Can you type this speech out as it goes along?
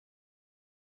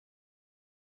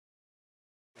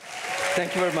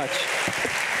Thank you very much.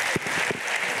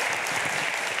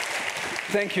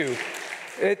 Thank you.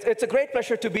 It's a great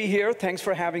pleasure to be here. Thanks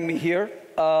for having me here.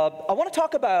 I want to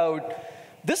talk about,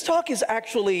 this talk is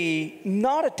actually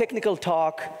not a technical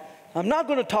talk. I'm not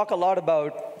going to talk a lot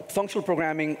about functional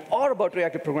programming or about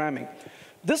reactive programming.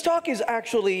 This talk is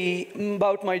actually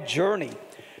about my journey.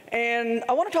 And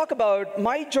I want to talk about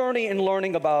my journey in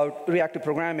learning about reactive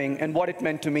programming and what it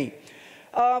meant to me.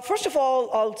 First of all,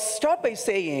 I'll start by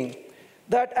saying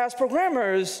that as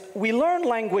programmers, we learn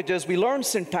languages, we learn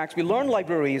syntax, we learn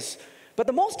libraries, but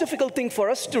the most difficult thing for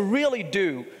us to really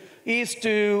do is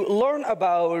to learn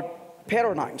about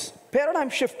paradigms. Paradigm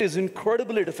shift is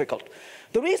incredibly difficult.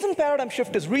 The reason paradigm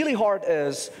shift is really hard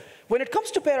is when it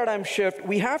comes to paradigm shift,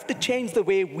 we have to change the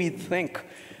way we think,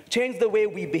 change the way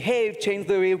we behave, change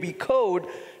the way we code.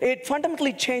 It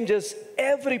fundamentally changes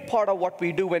every part of what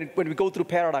we do when we go through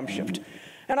paradigm shift.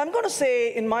 And I'm going to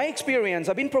say, in my experience,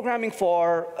 I've been programming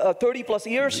for 30+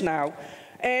 years now,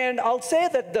 and I'll say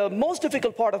that the most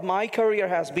difficult part of my career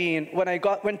has been when I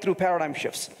went through paradigm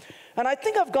shifts. And I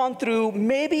think I've gone through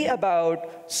maybe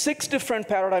about 6 different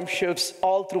paradigm shifts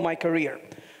all through my career.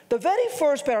 The very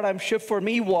first paradigm shift for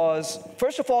me was,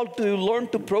 first of all, to learn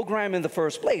to program in the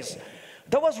first place.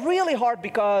 That was really hard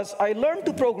because I learned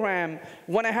to program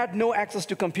when I had no access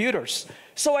to computers.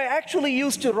 So I actually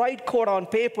used to write code on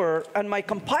paper, and my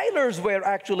compilers were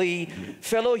actually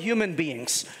fellow human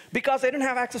beings. Because I didn't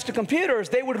have access to computers,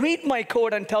 they would read my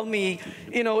code and tell me,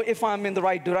 if I'm in the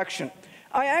right direction.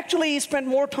 I actually spent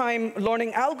more time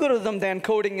learning algorithm than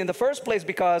coding in the first place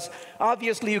because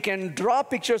obviously you can draw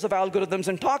pictures of algorithms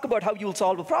and talk about how you'll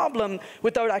solve a problem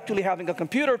without actually having a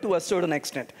computer to a certain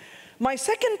extent. My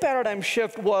second paradigm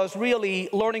shift was really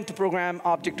learning to program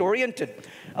object-oriented.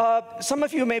 Some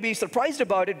of you may be surprised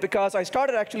about it because I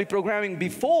started actually programming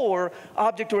before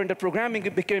object-oriented programming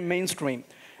became mainstream.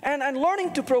 And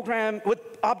learning to program with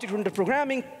object-oriented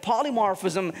programming,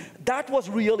 polymorphism, that was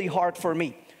really hard for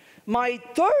me. My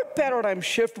third paradigm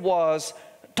shift was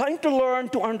trying to learn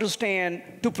to understand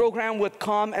to program with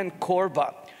COM and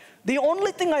Corba. The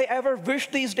only thing I ever wish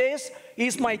these days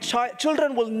is my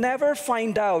children will never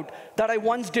find out that I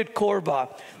once did Corba.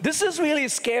 This is really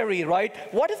scary, right?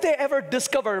 What if they ever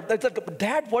discover,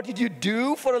 Dad, what did you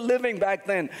do for a living back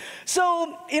then?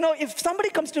 So, if somebody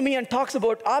comes to me and talks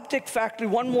about Object Factory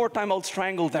one more time, I'll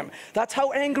strangle them. That's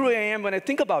how angry I am when I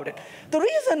think about it. The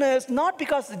reason is not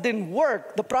because it didn't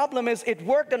work. The problem is it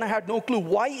worked and I had no clue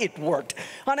why it worked.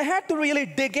 And I had to really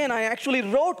dig in. I actually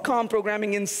wrote COM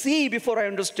programming in C before I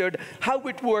understood how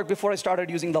it worked before I started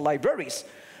using the libraries.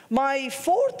 My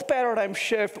fourth paradigm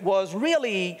shift was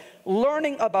really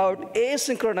learning about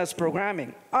asynchronous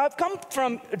programming. I've come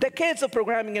from decades of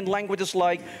programming in languages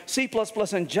like C++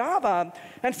 and Java,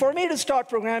 and for me to start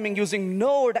programming using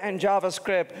Node and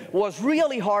JavaScript was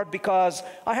really hard because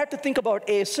I had to think about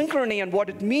asynchrony and what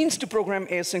it means to program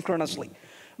asynchronously.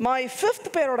 My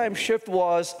fifth paradigm shift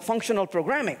was functional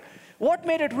programming. What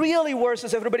made it really worse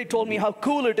is everybody told me how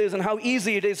cool it is and how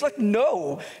easy it is. Like,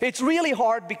 no, it's really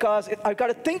hard because I've got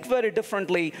to think very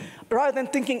differently. Rather than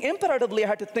thinking imperatively, I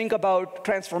had to think about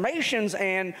transformations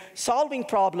and solving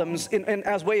problems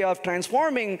as a way of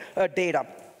transforming data.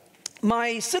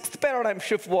 My sixth paradigm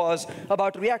shift was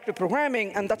about reactive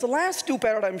programming, and that's the last 2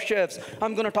 paradigm shifts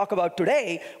I'm going to talk about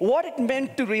today, what it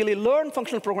meant to really learn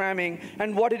functional programming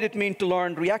and what did it mean to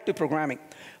learn reactive programming.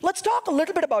 Let's talk a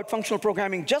little bit about functional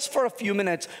programming just for a few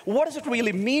minutes. What does it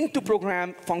really mean to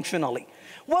program functionally?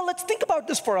 Well, let's think about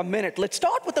this for a minute. Let's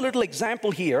start with a little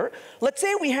example here. Let's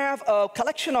say we have a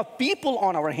collection of people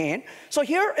on our hand. So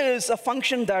here is a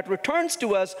function that returns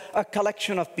to us a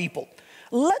collection of people.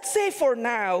 Let's say for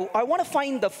now, I want to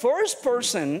find the first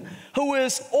person who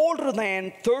is older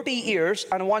than 30 years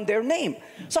and I want their name.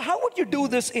 So how would you do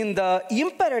this in the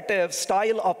imperative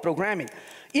style of programming?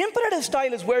 Imperative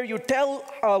style is where you tell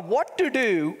what to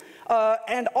do,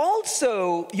 and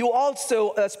also you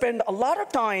spend a lot of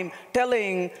time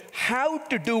telling how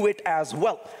to do it as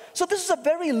well. So this is a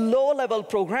very low-level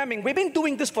programming. We've been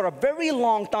doing this for a very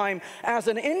long time. As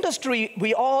an industry,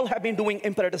 we all have been doing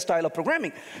imperative style of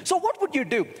programming. So what would you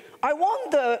do? I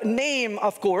want the name,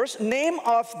 of course, name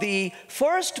of the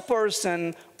first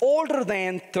person older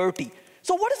than 30.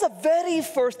 So what is the very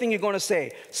first thing you're going to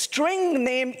say? String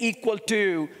name equal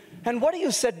to, and what do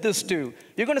you set this to?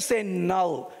 You're going to say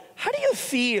null. How do you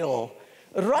feel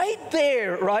Right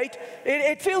there, right?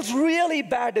 It feels really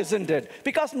bad, isn't it?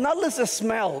 Because null is a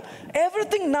smell.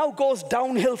 Everything now goes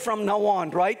downhill from now on,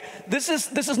 right? This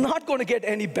is not going to get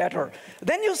any better.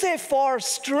 Then you say for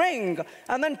string,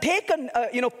 and then take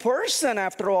a person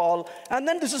after all, and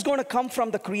then this is going to come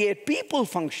from the create people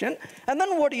function. And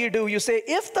then what do? You say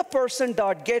if the person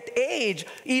dot get age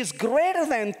is greater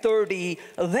than 30,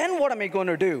 then what am I going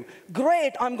to do?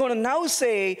 Great, I'm going to now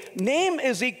say name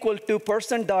is equal to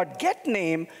person dot get name.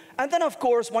 And then, of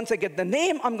course, once I get the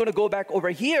name, I'm going to go back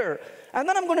over here. And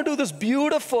then I'm going to do this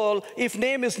beautiful if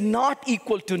name is not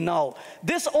equal to null.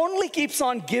 This only keeps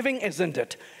on giving, isn't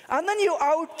it? And then you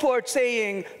output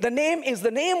saying the name is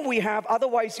the name we have.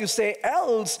 Otherwise, you say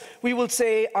else, we will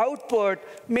say output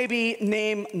maybe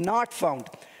name not found.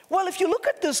 Well, if you look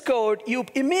at this code, you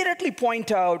immediately point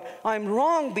out, I'm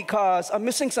wrong because I'm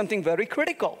missing something very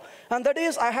critical. And that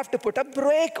is, I have to put a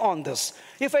break on this.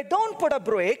 If I don't put a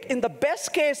break, in the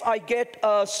best case, I get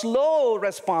a slow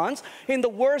response. In the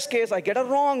worst case, I get a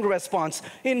wrong response.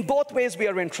 In both ways, we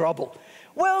are in trouble.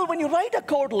 Well, when you write a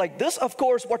code like this, of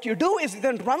course, what you do is you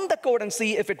then run the code and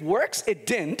see if it works. It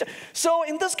didn't. So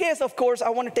in this case, of course, I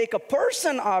want to take a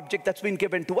person object that's been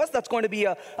given to us. That's going to be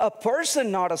a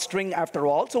person, not a string after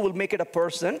all. So we'll make it a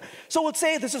person. So we'll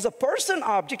say this is a person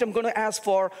object. I'm going to ask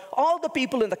for all the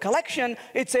people in the collection.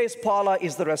 It says Paula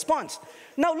is the response.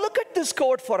 Now look at this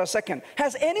code for a second.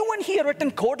 Has anyone here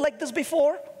written code like this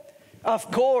before?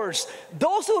 Of course.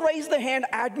 Those who raised the hand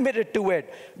admitted to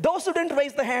it. Those who didn't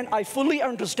raise the hand, I fully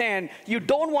understand. You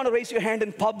don't want to raise your hand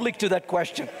in public to that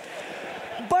question.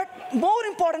 But more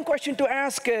important question to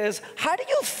ask is, how do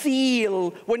you feel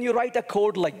when you write a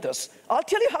code like this? I'll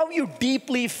tell you how you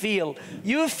deeply feel.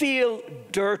 You feel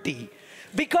dirty.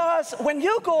 Because when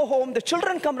you go home, the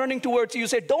children come running towards you. You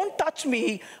say, don't touch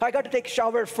me. I got to take a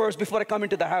shower first before I come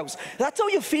into the house. That's how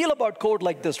you feel about code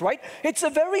like this, right? It's a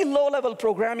very low-level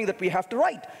programming that we have to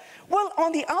write. Well,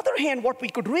 on the other hand, what we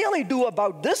could really do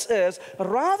about this is,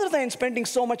 rather than spending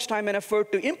so much time and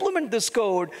effort to implement this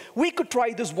code, we could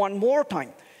try this one more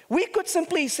time. We could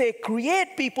simply say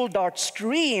create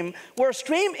people.stream, where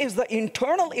stream is the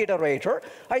internal iterator.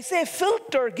 I say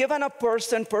filter given a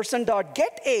person,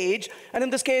 person.getAge, and in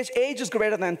this case, age is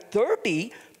greater than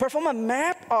 30. Perform a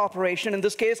map operation. In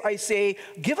this case, I say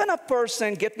given a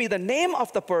person, get me the name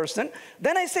of the person.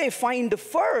 Then I say find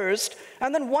first,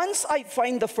 and then once I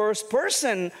find the first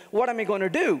person, what am I going to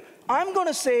do? I'm going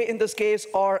to say in this case,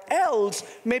 or else,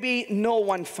 maybe no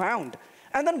one found.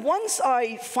 And then once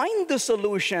I find the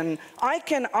solution, I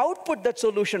can output that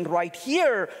solution right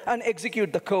here and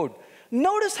execute the code.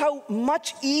 Notice how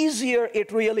much easier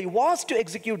it really was to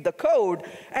execute the code,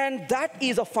 and that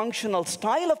is a functional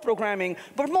style of programming,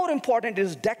 but more important, it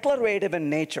is declarative in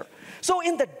nature. So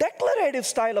in the declarative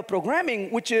style of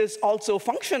programming, which is also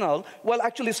functional, well,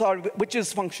 actually, sorry, which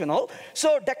is functional.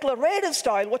 So declarative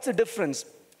style, what's the difference?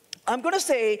 I'm going to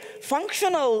say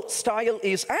functional style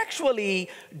is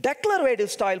actually declarative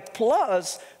style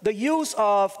plus the use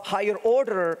of higher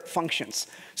order functions.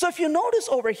 So if you notice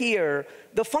over here,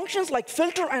 the functions like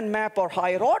filter and map are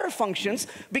higher order functions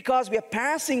because we are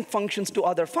passing functions to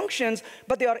other functions,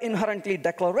 but they are inherently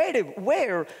declarative.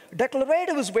 Where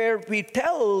declarative is where we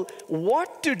tell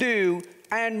what to do,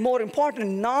 and more important,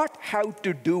 not how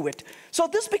to do it. So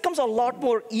this becomes a lot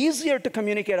more easier to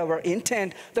communicate our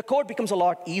intent. The code becomes a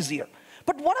lot easier.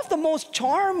 But one of the most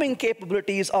charming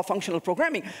capabilities of functional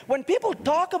programming, when people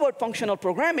talk about functional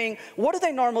programming, what do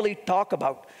they normally talk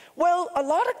about? Well, a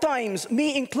lot of times,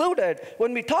 me included,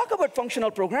 when we talk about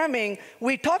functional programming,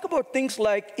 we talk about things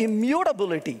like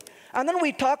immutability. And then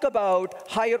we talk about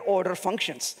higher order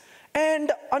functions.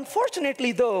 And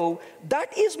unfortunately, though,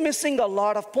 that is missing a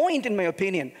lot of point, in my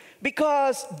opinion,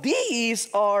 because these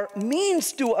are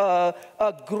means to a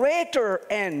greater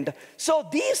end. So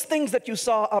these things that you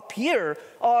saw up here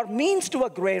are means to a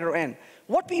greater end.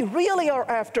 What we really are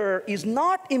after is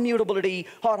not immutability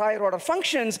or higher order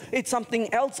functions. It's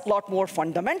something else a lot more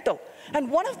fundamental. And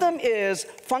one of them is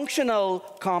functional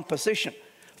composition.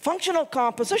 Functional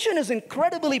composition is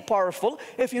incredibly powerful.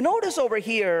 If you notice over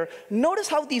here, notice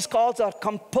how these calls are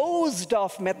composed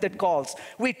of method calls.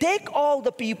 We take all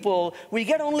the people, we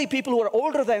get only people who are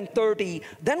older than 30,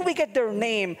 then we get their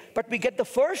name, but we get the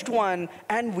first one,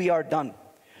 and we are done.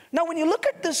 Now, when you look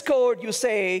at this code, you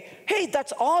say, hey,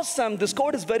 that's awesome. This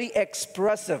code is very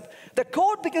expressive. The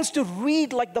code begins to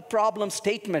read like the problem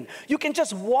statement. You can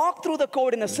just walk through the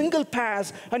code in a single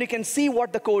pass, and you can see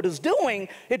what the code is doing.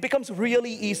 It becomes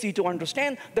really easy to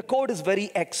understand. The code is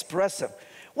very expressive.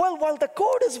 Well, while the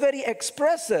code is very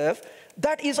expressive,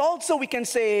 that is also, we can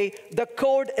say, the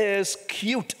code is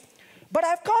cute. But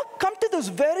I've come to this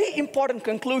very important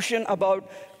conclusion about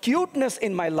cuteness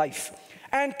in my life.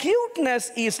 And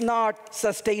cuteness is not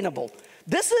sustainable.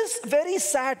 This is a very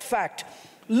sad fact.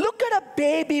 Look at a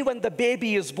baby when the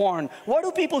baby is born. What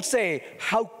do people say?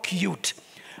 How cute.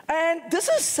 And this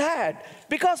is sad,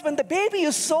 because when the baby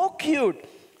is so cute,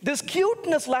 this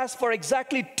cuteness lasts for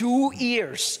exactly 2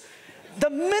 years. The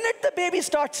minute the baby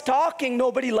starts talking,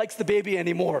 nobody likes the baby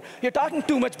anymore. You're talking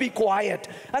too much, be quiet.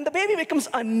 And the baby becomes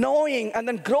annoying and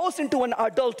then grows into an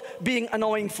adult being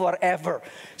annoying forever.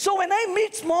 So when I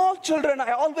meet small children,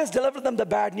 I always deliver them the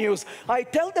bad news. I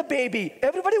tell the baby,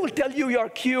 everybody will tell you you're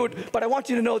cute, but I want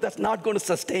you to know that's not going to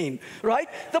sustain, right?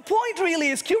 The point really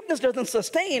is cuteness doesn't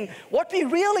sustain. What we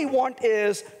really want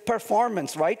is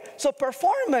performance, right? So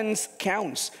performance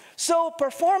counts. So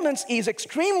performance is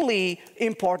extremely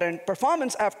important.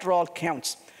 Performance, after all,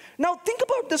 counts. Now think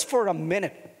about this for a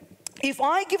minute. If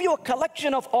I give you a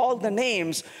collection of all the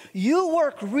names, you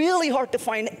work really hard to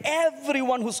find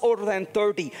everyone who's older than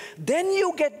 30. Then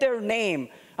you get their name.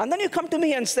 And then you come to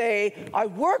me and say, I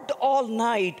worked all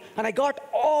night and I got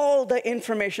all the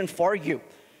information for you.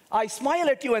 I smile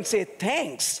at you and say,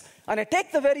 thanks. And I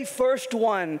take the very first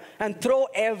one and throw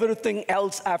everything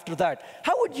else after that.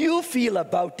 How would you feel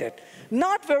about it?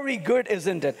 Not very good,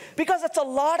 isn't it? Because it's a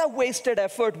lot of wasted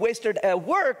effort, wasted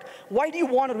work. Why do you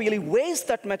want to really waste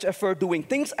that much effort doing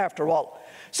things after all?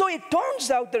 So it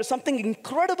turns out there's something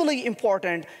incredibly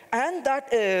important, and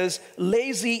that is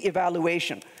lazy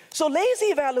evaluation. So lazy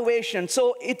evaluation,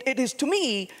 so it is, to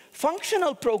me,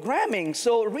 functional programming.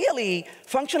 So really,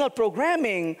 functional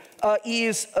programming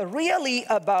is really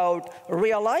about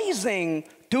realizing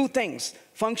two things: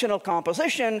 functional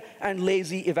composition and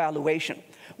lazy evaluation.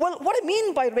 Well, what I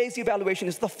mean by lazy evaluation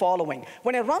is the following.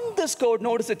 When I run this code,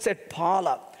 notice it said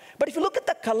Paula. But if you look at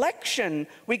the collection,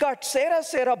 we got Sarah,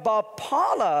 Sarah, Bob,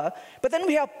 Paula, but then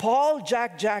we have Paul,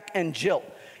 Jack, Jack, and Jill.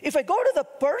 If I go to the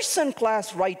person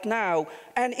class right now,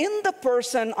 and in the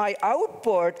person I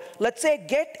output, let's say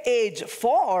get age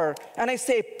 4, and I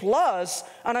say plus,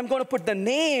 and I'm going to put the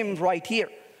name right here.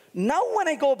 Now when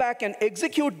I go back and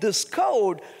execute this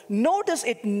code, notice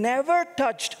it never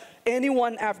touched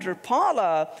anyone after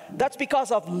Paula. That's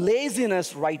because of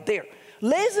laziness right there.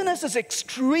 Laziness is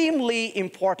extremely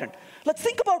important. Let's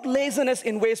think about laziness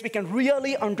in ways we can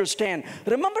really understand.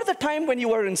 Remember the time when you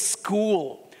were in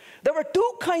school? There were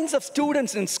two kinds of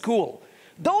students in school.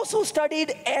 Those who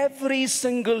studied every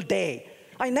single day.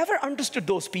 I never understood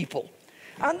those people.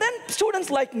 And then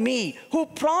students like me, who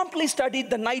promptly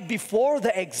studied the night before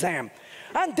the exam.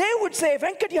 And they would say,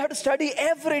 Venkat, you have to study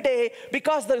every day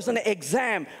because there's an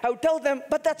exam. I would tell them,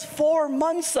 but that's 4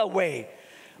 months away.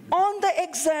 On the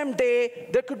exam day,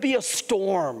 there could be a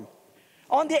storm.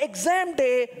 On the exam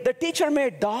day, the teacher may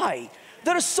die.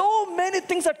 There are so many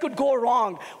things that could go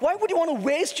wrong. Why would you want to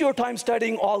waste your time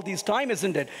studying all this time,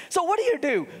 isn't it? So what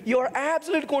do? You're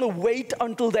absolutely going to wait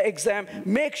until the exam,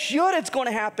 make sure it's going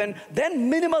to happen,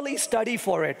 then minimally study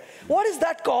for it. What is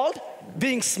that called?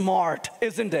 Being smart,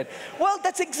 isn't it? Well,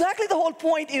 that's exactly the whole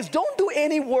point, is don't do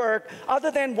any work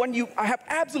other than when you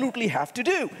absolutely have to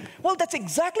do. Well, that's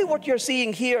exactly what you're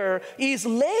seeing here, is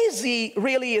lazy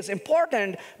really is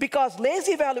important, because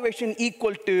lazy evaluation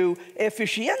equal to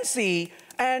efficiency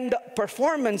and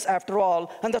performance after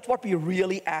all, and that's what we're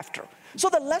really after. So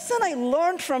the lesson I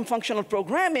learned from functional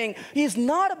programming is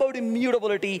not about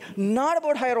immutability, not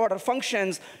about higher order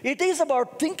functions. It is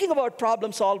about thinking about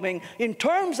problem solving in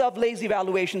terms of lazy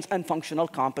evaluations and functional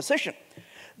composition.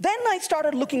 Then I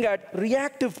started looking at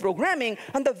reactive programming,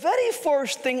 and the very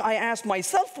first thing I asked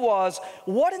myself was,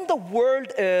 what in the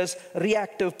world is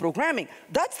reactive programming?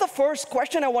 That's the first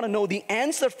question I want to know the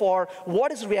answer for.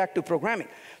 What is reactive programming?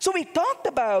 So we talked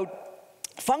about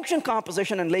function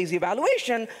composition and lazy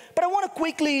evaluation, but I want to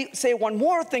quickly say one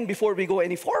more thing before we go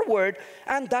any forward,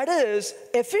 and that is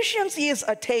efficiency is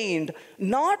attained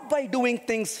not by doing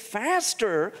things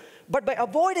faster, but by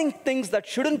avoiding things that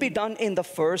shouldn't be done in the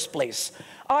first place.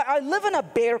 I live in a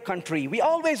bear country. We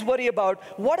always worry about,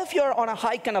 what if you're on a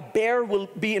hike and a bear will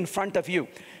be in front of you?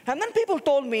 And then people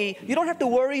told me, you don't have to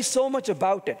worry so much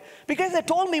about it. Because they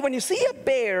told me, when you see a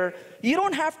bear, you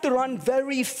don't have to run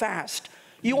very fast.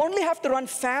 You only have to run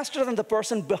faster than the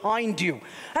person behind you.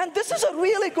 And this is a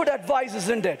really good advice,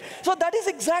 isn't it? So that is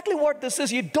exactly what this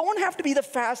is. You don't have to be the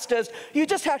fastest. You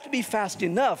just have to be fast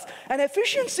enough. And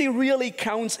efficiency really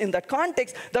counts in that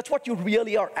context. That's what you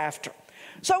really are after.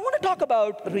 So I want to talk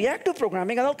about reactive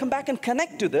programming, and I'll come back and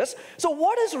connect to this. So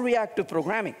what is reactive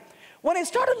programming? When I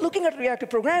started looking at reactive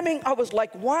programming, I was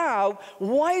like, wow,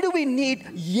 why do we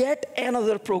need yet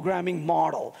another programming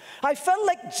model? I felt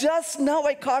like just now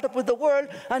I caught up with the world,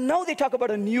 and now they talk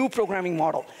about a new programming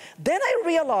model. Then I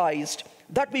realized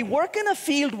that we work in a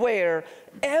field where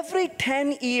every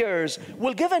 10 years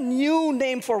we'll give a new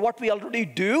name for what we already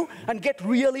do and get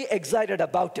really excited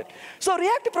about it. So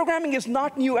reactive programming is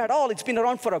not new at all. It's been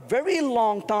around for a very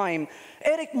long time.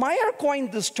 Eric Meyer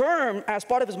coined this term as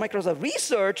part of his Microsoft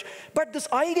research, but this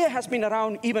idea has been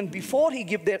around even before he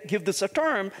gave this a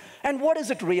term. And what is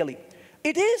it really?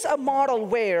 It is a model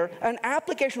where an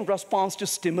application responds to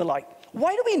stimuli.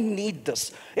 Why do we need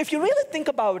this? If you really think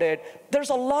about it, there's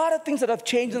a lot of things that have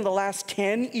changed in the last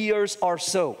 10 years or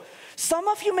so. Some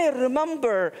of you may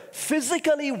remember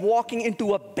physically walking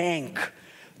into a bank.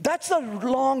 That's a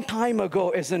long time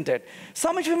ago, isn't it?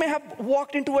 Some of you may have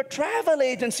walked into a travel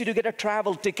agency to get a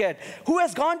travel ticket. Who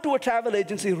has gone to a travel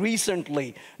agency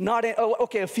recently?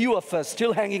 Okay, a few of us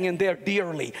still hanging in there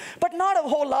dearly, but not a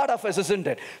whole lot of us, isn't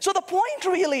it? So the point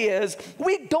really is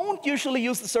we don't usually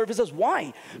use the services.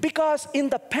 Why? Because in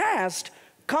the past,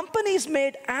 companies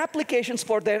made applications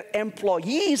for their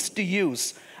employees to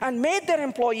use and made their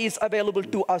employees available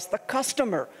to us, the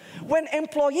customer. When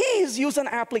employees use an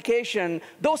application,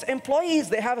 those employees,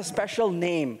 they have a special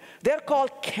name. They're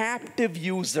called captive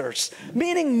users,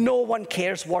 meaning no one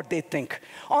cares what they think.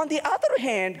 On the other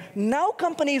hand, now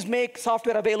companies make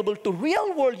software available to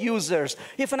real-world users.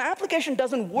 If an application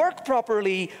doesn't work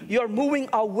properly, you're moving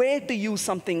away to use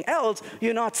something else.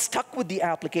 You're not stuck with the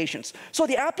applications. So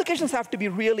the applications have to be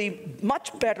really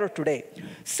much better today.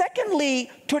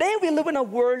 Secondly, today we live in a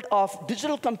world of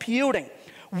digital computing.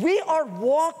 We are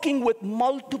walking with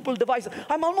multiple devices.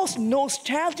 I'm almost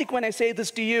nostalgic when I say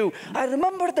this to you. I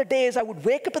remember the days I would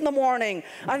wake up in the morning,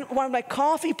 and when my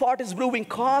coffee pot is brewing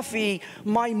coffee,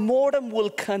 my modem will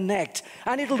connect,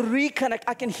 and it'll reconnect.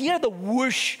 I can hear the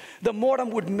whoosh the modem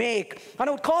would make. And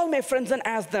I would call my friends and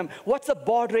ask them, what's the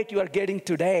baud rate you are getting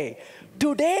today?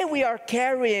 Today, we are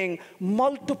carrying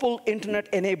multiple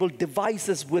internet-enabled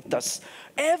devices with us.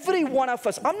 Every one of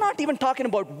us, I'm not even talking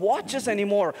about watches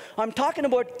anymore. I'm talking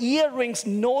about earrings,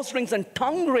 nose rings, and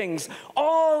tongue rings,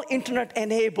 all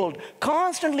internet-enabled,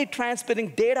 constantly transmitting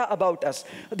data about us.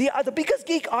 The biggest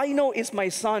geek I know is my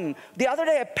son. The other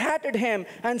day, I patted him,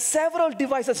 and several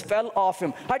devices fell off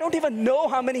him. I don't even know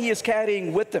how many he is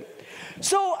carrying with him.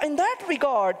 So in that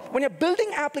regard, when you're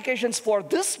building applications for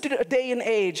this day and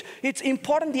age, it's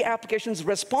important the applications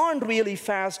respond really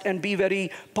fast and be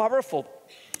very powerful.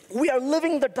 We are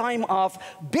living the time of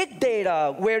big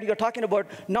data, where you're talking about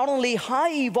not only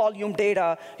high volume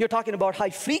data, you're talking about high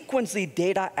frequency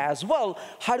data as well.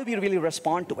 How do we really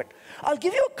respond to it? I'll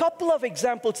give you a couple of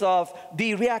examples of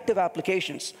the reactive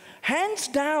applications. Hands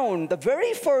down, the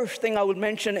very first thing I will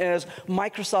mention is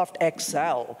Microsoft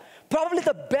Excel. Probably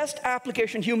the best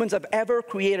application humans have ever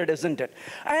created, isn't it?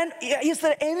 And is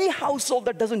there any household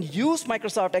that doesn't use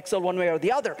Microsoft Excel one way or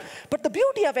the other? But the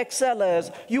beauty of Excel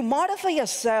is you modify a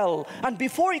cell, and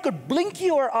before you could blink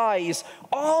your eyes,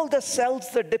 all the cells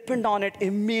that depend on it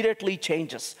immediately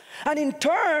changes. And in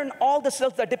turn, all the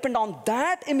cells that depend on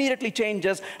that immediately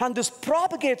changes, and this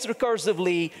propagates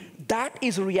recursively. That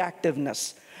is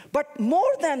reactiveness. But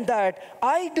more than that,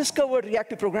 I discovered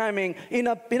reactive programming in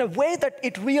a way that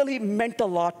it really meant a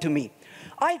lot to me.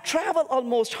 I travel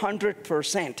almost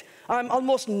 100%. I'm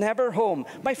almost never home.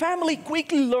 My family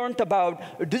quickly learned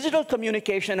about digital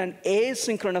communication and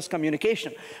asynchronous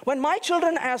communication. When my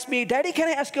children ask me, Daddy, can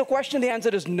I ask you a question? The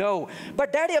answer is no.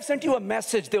 But Daddy, I've sent you a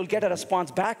message. They'll get a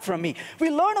response back from me. We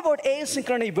learn about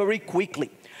asynchrony very quickly.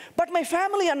 But my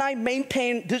family and I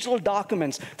maintain digital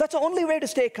documents. That's the only way to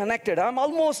stay connected. I'm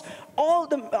almost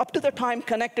up to the time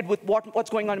connected with what's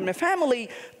going on in my family,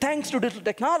 thanks to digital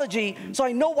technology. So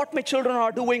I know what my children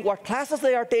are doing, what classes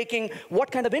they are taking,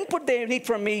 what kind of input they need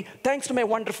from me. Thanks to my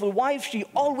wonderful wife, she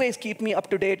always keeps me up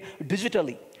to date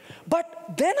digitally.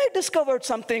 But then I discovered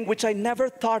something which I never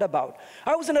thought about.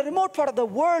 I was in a remote part of the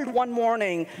world one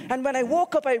morning, and when I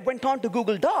woke up, I went on to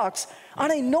Google Docs,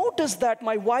 and I noticed that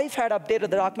my wife had updated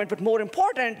the document, but more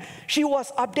important, she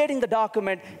was updating the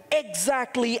document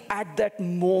exactly at that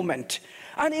moment.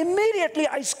 And immediately,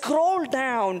 I scrolled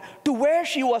down to where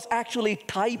she was actually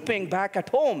typing back at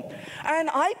home. And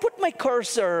I put my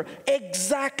cursor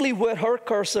exactly where her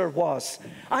cursor was.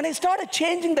 And I started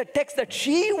changing the text that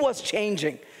she was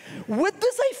changing. With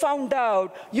this, I found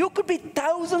out you could be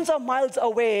thousands of miles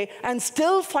away and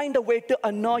still find a way to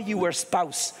annoy your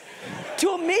spouse.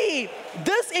 To me,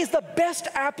 this is the best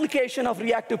application of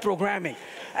reactive programming.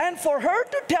 And for her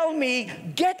to tell me,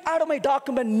 get out of my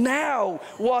document now,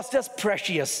 was just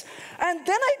precious. And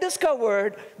then I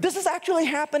discovered this is actually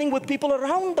happening with people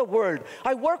around the world.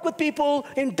 I work with people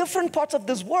in different parts of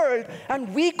this world,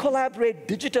 and we collaborate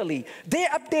digitally. They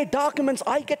update documents,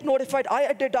 I get notified,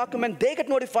 I update document, they get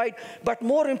notified. But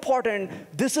more important,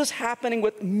 this is happening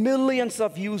with millions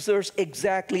of users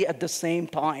exactly at the same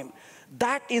time.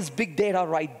 That is big data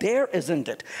right there, isn't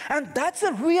it? And that's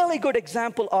a really good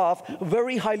example of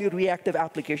very highly reactive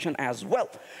application as well.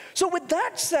 So with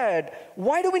that said,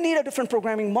 why do we need a different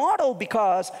programming model?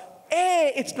 Because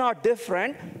A, it's not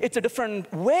different. It's a different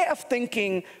way of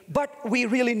thinking, but we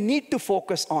really need to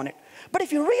focus on it. But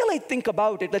if you really think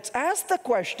about it, let's ask the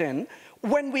question,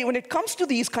 when it comes to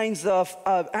these kinds of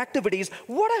activities,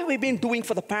 what have we been doing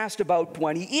for the past about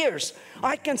 20 years?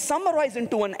 I can summarize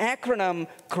into an acronym,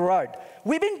 CRUD.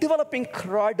 We've been developing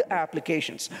CRUD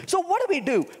applications. So what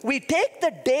do? We take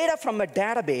the data from a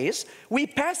database, we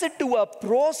pass it to a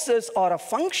process or a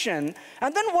function,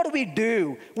 and then what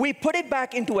do? We put it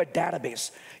back into a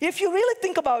database. If you really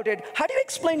think about it, how do you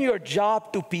explain your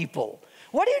job to people?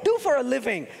 What do you do for a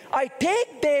living? I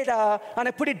take data and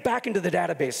I put it back into the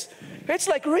database. It's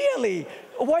like, really?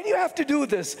 Why do you have to do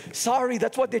this? Sorry,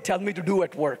 that's what they tell me to do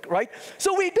at work, right?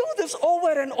 So we do this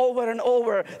over and over and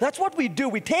over. That's what we do.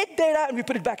 We take data and we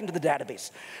put it back into the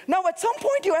database. Now, at some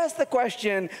point, you ask the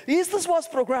question, is this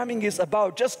what programming is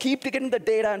about? Just keep getting the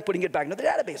data and putting it back into the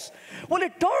database. Well,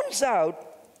 it turns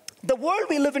out the world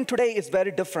we live in today is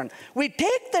very different. We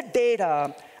take the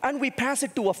data and we pass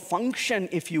it to a function,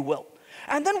 if you will.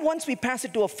 And then once we pass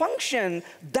it to a function,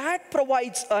 that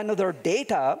provides another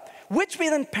data, which we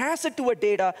then pass it to a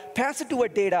data, pass it to a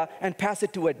data, and pass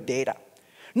it to a data.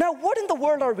 Now, what in the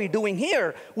world are we doing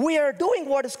here? We are doing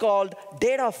what is called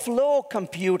data flow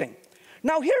computing.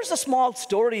 Now, here's a small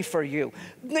story for you.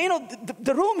 You know,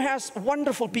 the room has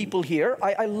wonderful people here.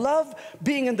 I love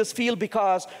being in this field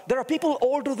because there are people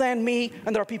older than me,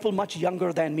 and there are people much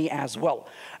younger than me as well.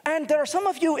 And there are some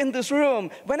of you in this room,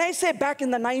 when I say back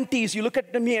in the 90s, you look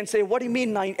at me and say, what do you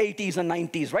mean 80s and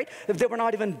 90s, right? If they were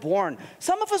not even born.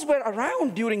 Some of us were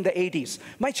around during the 80s.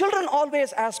 My children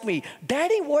always ask me,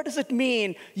 Daddy, what does it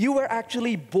mean you were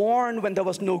actually born when there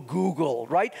was no Google,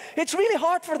 right? It's really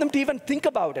hard for them to even think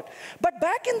about it. But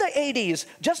back in the 80s,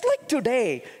 just like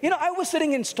today, you know, I was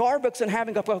sitting in Starbucks and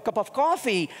having a cup of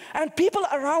coffee, and people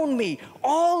around me,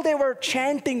 all they were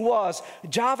chanting was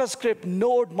JavaScript,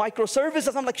 Node,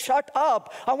 microservices. I'm like, shut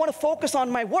up. I want to focus on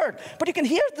my work. But you can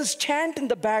hear this chant in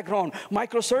the background,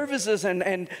 microservices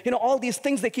and you know, all these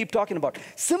things they keep talking about.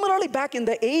 Similarly, back in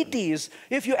the 80s,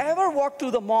 if you ever walk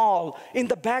through the mall, in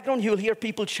the background, you'll hear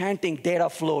people chanting data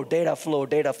flow, data flow,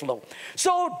 data flow.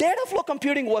 So data flow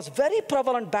computing was very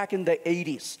prevalent back in the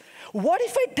 80s. What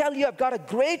if I tell you I've got a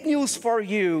great news for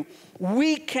you?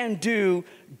 We can do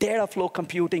data flow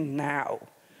computing now.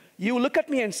 You look at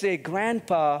me and say,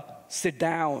 Grandpa, sit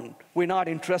down. We're not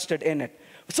interested in it.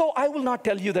 So I will not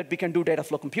tell you that we can do data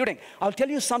flow computing. I'll tell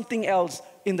you something else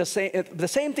in the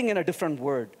same thing in a different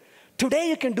word. Today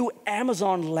you can do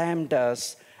Amazon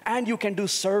Lambdas, and you can do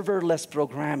serverless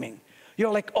programming.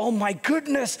 You're like, oh my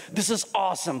goodness, this is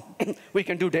awesome. We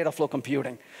can do data flow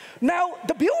computing. Now,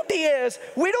 the beauty is,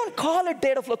 we don't call it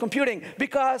data flow computing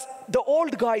because the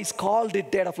old guys called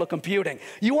it data flow computing.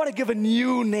 You want to give a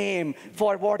new name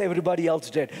for what everybody else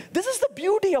did. This is the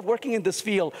beauty of working in this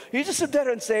field. You just sit there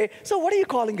and say, so what are you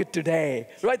calling it today?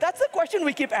 Right? That's the question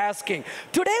we keep asking.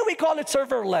 Today we call it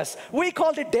serverless. We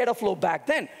called it data flow back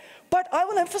then. But I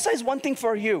will emphasize one thing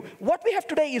for you. What we have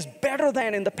today is better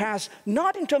than in the past,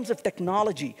 not in terms of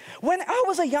technology. When I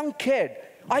was a young kid,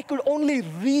 I could only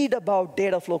read about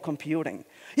data flow computing.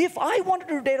 If I wanted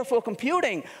to do data flow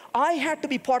computing, I had to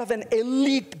be part of an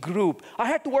elite group. I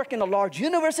had to work in a large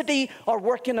university or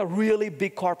work in a really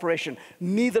big corporation,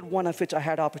 neither one of which I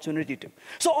had opportunity to.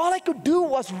 So all I could do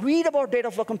was read about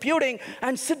data flow computing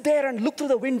and sit there and look through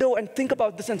the window and think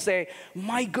about this and say,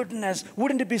 my goodness,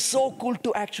 wouldn't it be so cool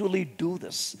to actually do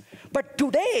this? But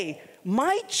today,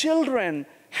 my children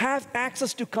have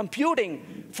access to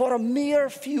computing for a mere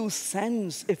few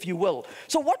cents, if you will.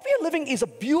 So what we are living is a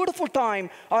beautiful time.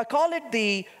 I call it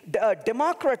the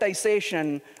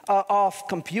democratization of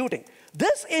computing.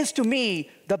 This is, to me,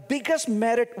 the biggest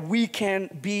merit we can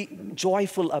be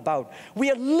joyful about.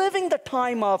 We are living the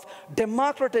time of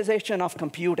democratization of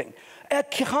computing. A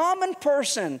common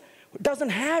person doesn't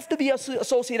have to be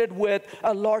associated with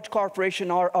a large corporation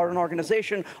or an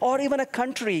organization or even a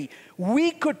country.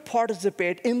 We could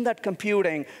participate in that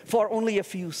computing for only a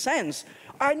few cents.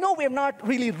 I know we have not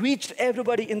really reached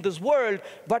everybody in this world,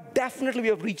 but definitely we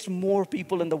have reached more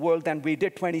people in the world than we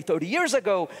did 20, 30 years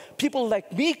ago. People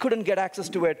like me couldn't get access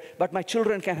to it, but my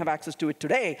children can have access to it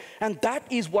today. And that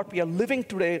is what we are living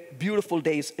today, beautiful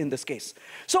days in this case.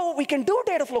 So we can do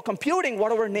data flow computing,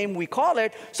 whatever name we call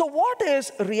it. So what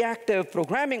is reactive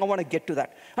programming? I want to get to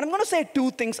that. And I'm going to say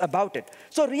two things about it.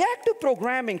 So reactive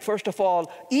programming, first of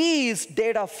all, is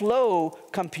data flow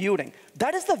computing.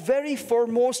 That is the very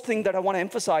foremost thing that I want to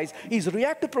emphasize, is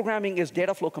reactive programming is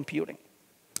data flow computing.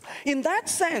 In that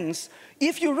sense,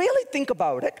 if you really think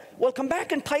about it, we'll come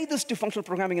back and tie this to functional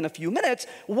programming in a few minutes.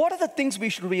 What are the things we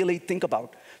should really think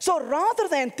about? So rather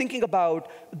than thinking about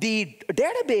the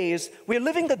database, we're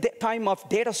living the time of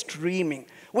data streaming.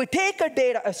 We take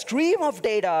a stream of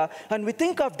data, and we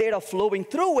think of data flowing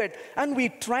through it, and we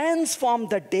transform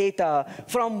the data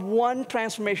from one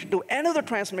transformation to another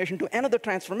transformation to another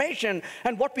transformation.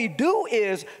 And what we do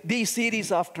is these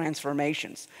series of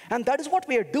transformations. And that is what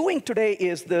we are doing today,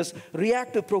 is this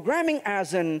reactive programming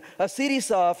as in a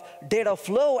series of data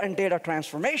flow and data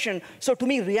transformation. So to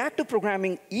me, reactive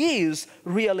programming is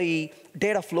really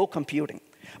data flow computing.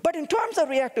 But in terms of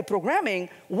reactive programming,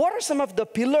 what are some of the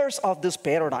pillars of this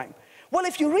paradigm? Well,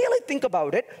 if you really think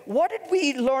about it, what did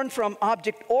we learn from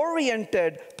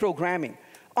object-oriented programming?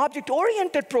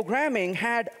 Object-oriented programming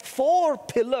had 4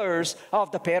 pillars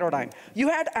of the paradigm. You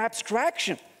had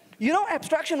abstraction. You know,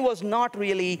 abstraction was not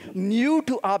really new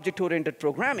to object-oriented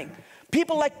programming.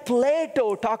 People like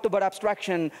Plato talked about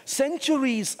abstraction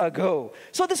centuries ago.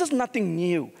 So this is nothing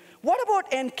new. What about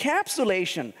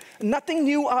encapsulation? Nothing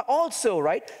new also,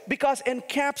 right? Because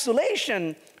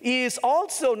encapsulation is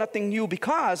also nothing new,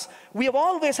 because we have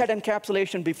always had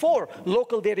encapsulation before.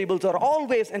 Local variables are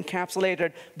always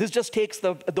encapsulated. This just takes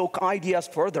the ideas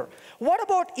further. What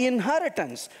about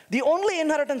inheritance? The only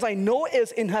inheritance I know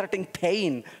is inheriting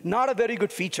pain, not a very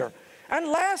good feature. And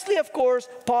lastly, of course,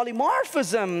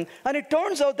 polymorphism. And it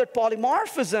turns out that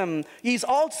polymorphism is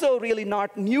also really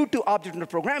not new to object-oriented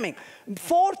programming.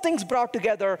 4 things brought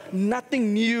together,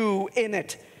 nothing new in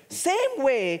it. Same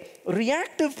way,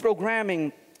 reactive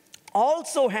programming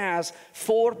also has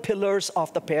 4 pillars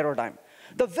of the paradigm.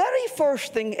 The very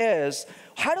first thing is,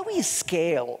 how do we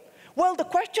scale? Well, the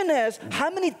question is, how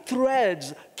many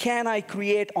threads can I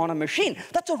create on a machine?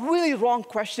 That's a really wrong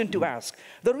question to ask.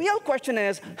 The real question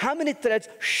is, how many threads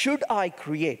should I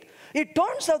create? It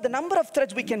turns out the number of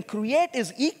threads we can create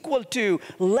is equal to,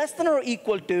 less than or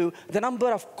equal to, the number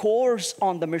of cores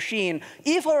on the machine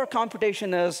if our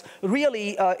computation is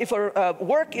really, if our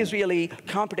work is really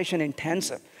computation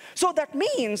intensive. So that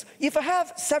means if I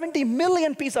have 70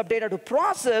 million pieces of data to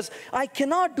process, I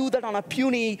cannot do that on a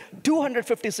puny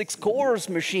 256 cores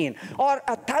machine. Or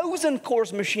 1,000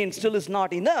 cores machine still is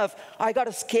not enough. I got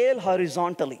to scale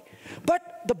horizontally.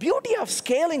 But the beauty of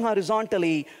scaling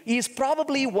horizontally is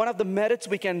probably one of the merits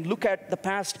we can look at the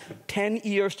past 10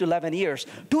 years to 11 years.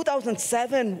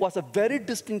 2007 was a very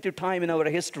distinctive time in our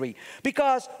history,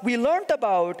 because we learned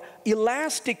about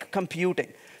elastic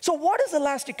computing. So what does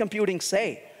elastic computing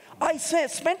say? I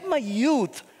spent my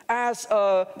youth as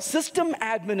a system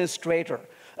administrator.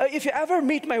 If you ever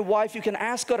meet my wife, you can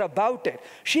ask her about it.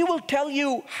 She will tell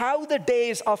you how the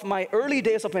days of my early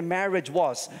days of my marriage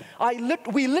was.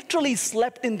 We literally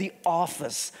slept in the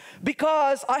office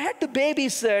because I had to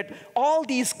babysit all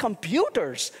these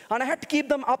computers, and I had to keep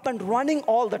them up and running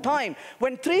all the time.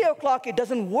 When 3 o'clock it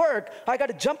doesn't work, I got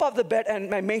to jump off the bed and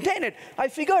maintain it. I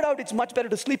figured out it's much better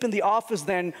to sleep in the office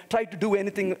than try to do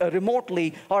anything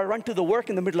remotely or run to the work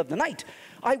in the middle of the night.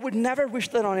 I would never wish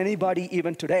that on anybody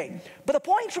even today. But the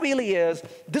point really is,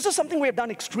 this is something we have done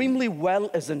extremely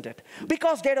well, isn't it?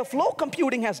 Because data flow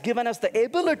computing has given us the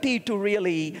ability to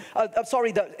really,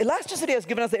 the elasticity has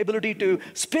given us the ability to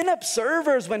spin up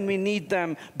servers when we need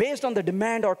them based on the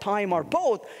demand or time or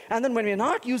both. And then when we're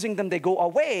not using them, they go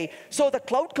away. So the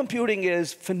cloud computing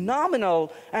is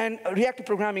phenomenal. And reactive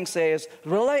programming says,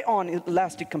 rely on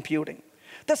elastic computing.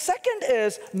 The second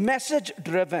is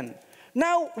message-driven.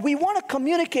 Now, we want to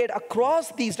communicate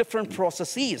across these different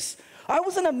processes. I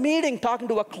was in a meeting talking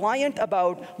to a client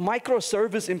about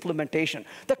microservice implementation.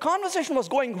 The conversation was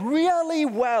going really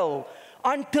well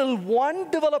until one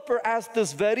developer asked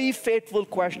this very fateful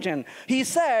question. He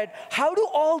said, how do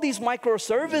all these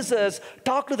microservices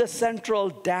talk to the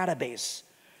central database?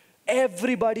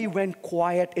 Everybody went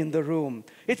quiet in the room.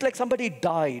 It's like somebody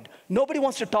died. Nobody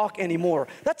wants to talk anymore.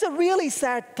 That's a really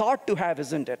sad thought to have,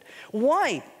 isn't it?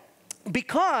 Why?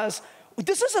 Because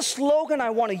This is a slogan I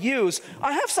want to use.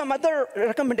 I have some other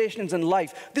recommendations in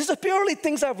life. This is purely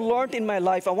things I've learned in my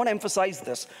life. I want to emphasize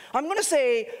this. I'm going to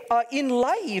say in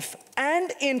life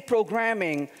and in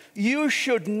programming, you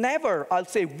should never, I'll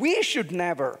say we should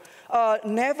never,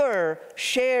 never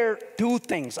share two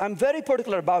things. I'm very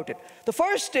particular about it. The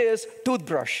first is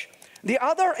toothbrush. The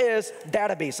other is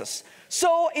databases.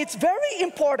 So it's very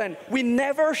important we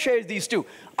never share these two.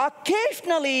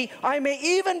 Occasionally, I may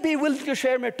even be willing to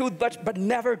share my toothbrush, but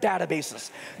never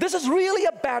databases. This is really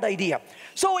a bad idea.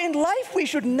 So in life, we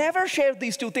should never share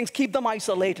these two things, keep them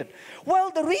isolated.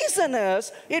 Well, the reason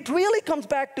is, it really comes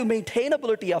back to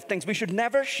maintainability of things. We should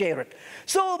never share it.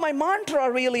 So my mantra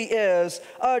really is,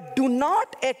 do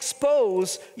not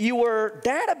expose your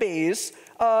database,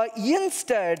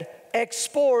 instead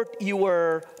export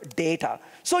your data.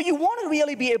 So you want to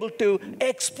really be able to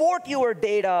export your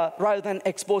data rather than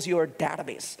expose your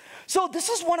database. So this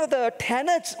is one of the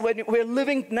tenets when we're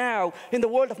living now in the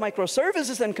world of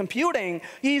microservices and computing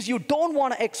is you don't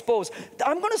want to expose.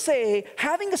 I'm going to say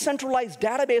having a centralized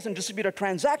database and distributed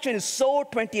transaction is so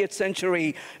 20th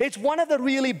century. It's one of the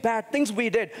really bad things we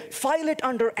did. File it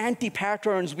under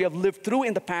anti-patterns we have lived through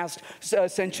in the past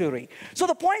century. So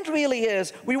the point really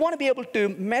is we want to be able to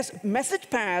message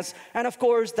pass, and of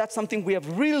course, that's something we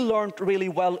have really learned really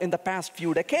well in the past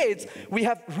few decades. We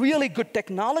have really good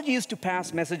technologies to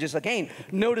pass messages again.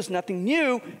 Notice nothing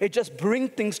new, it just brings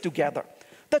things together.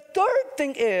 The third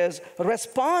thing is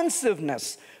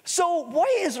responsiveness. So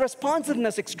why is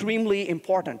responsiveness extremely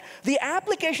important? The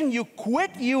application you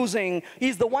quit using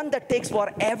is the one that takes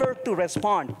forever to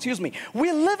respond. Excuse me.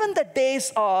 We live in the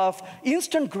days of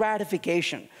instant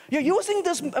gratification. You're using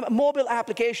this mobile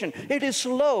application. It is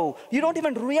slow. You don't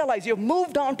even realize you've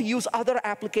moved on to use other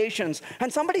applications.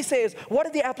 And somebody says, what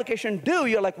did the application do?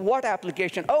 You're like, what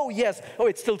application? Oh, yes. Oh,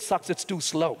 it still sucks. It's too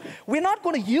slow. We're not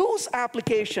going to use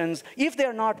applications if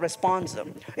they're not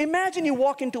responsive. Imagine you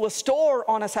walk into a store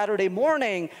on a Saturday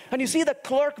morning and you see the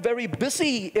clerk very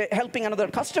busy helping another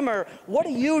customer. What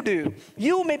do?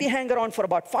 You maybe hang around for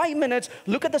about 5 minutes,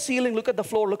 look at the ceiling, look at the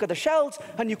floor, look at the shelves,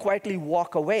 and you quietly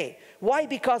walk away. Why?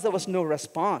 Because there was no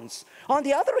response. On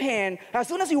the other hand, as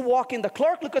soon as you walk in, the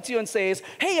clerk looks at you and says,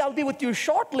 hey, I'll be with you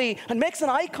shortly, and makes an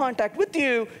eye contact with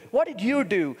you. What did you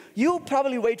do? You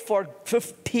probably wait for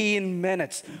 15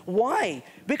 minutes. Why?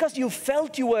 Because you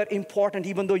felt you were important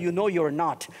even though you know you're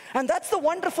not. And that's the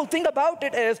wonderful thing about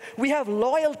it is we have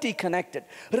loyalty connected.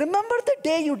 Remember the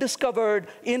day you discovered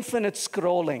infinite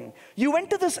scrolling. You went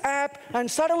to this app and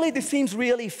suddenly this seems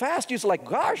really fast. You're like,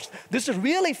 gosh, this is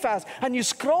really fast. And you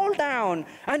scroll down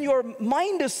and your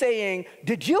mind is saying,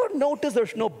 did you notice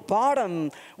there's no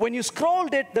bottom? When you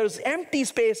scrolled it, there's empty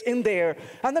space in there.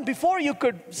 And then before you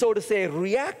could, so to say,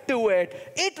 react to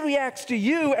it, it reacts to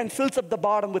you and fills up the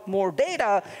bottom with more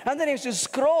data. And then as you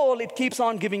scroll, it keeps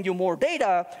on giving you more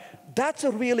data. That's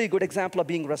a really good example of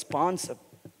being responsive.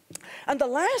 And the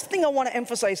last thing I want to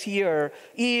emphasize here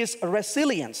is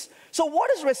resilience. So what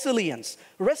is resilience?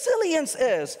 Resilience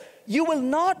is you will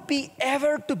not be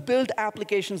ever to build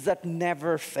applications that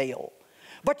never fail.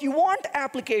 But you want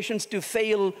applications to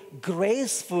fail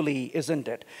gracefully, isn't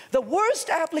it? The worst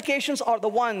applications are the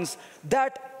ones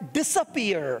that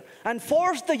disappear and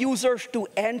force the users to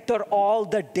enter all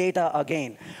the data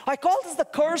again. I call this the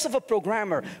curse of a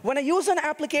programmer. When I use an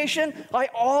application, I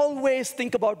always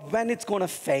think about when it's going to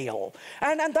fail.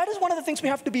 And that is one of the things we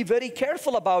have to be very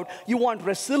careful about. You want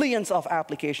resilience of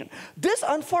application. This,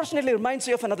 unfortunately, reminds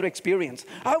me of another experience.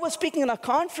 I was speaking in a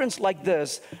conference like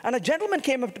this, and a gentleman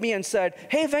came up to me and said,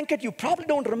 hey, Venkat, you probably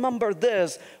don't remember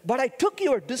this, but I took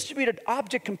your distributed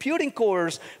object computing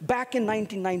course back in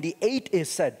 1998, he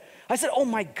said. I said, oh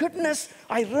my goodness,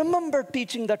 I remember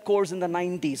teaching that course in the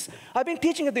 90s. I've been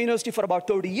teaching at the university for about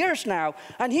 30 years now.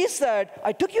 And he said,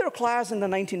 I took your class in the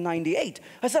 1998.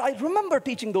 I said, I remember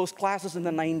teaching those classes in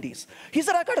the 90s. He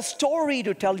said, I got a story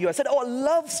to tell you. I said, oh, I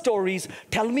love stories.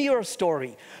 Tell me your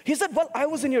story. He said, well, I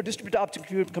was in your distributed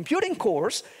object computing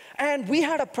course, and we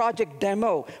had a project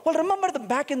demo. Well, remember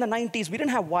back in the 90s, we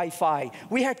didn't have Wi-Fi.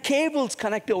 We had cables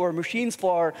connected to our machines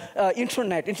for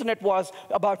internet. Internet was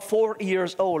about 4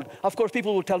 years old. Of course,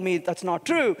 people will tell me that's not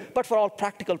true, but for all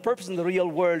practical purposes in the real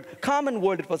world, common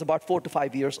world, it was about 4 to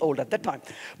 5 years old at that time.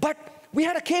 But we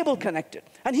had a cable connected,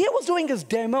 and he was doing his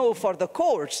demo for the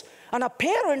course, and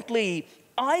apparently,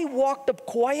 I walked up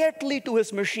quietly to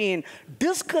his machine,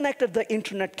 disconnected the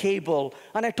internet cable,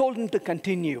 and I told him to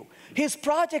continue. His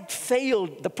project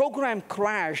failed, the program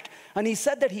crashed, and he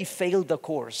said that he failed the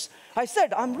course. I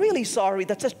said, I'm really sorry,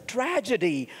 that's a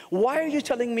tragedy. Why are you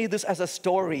telling me this as a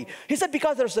story? He said,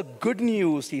 because there's a good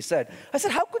news, he said. I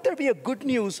said, how could there be a good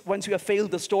news once you have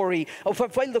failed the story, or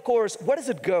failed the course? Where does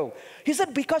it go? He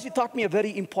said, because you taught me a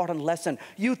very important lesson.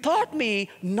 You taught me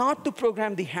not to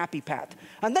program the happy path.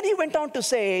 And then he went on to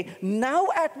say, now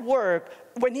at work,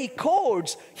 when he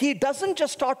codes, he doesn't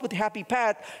just start with happy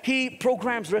path, he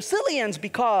programs resilience,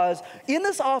 because in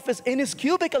his office, in his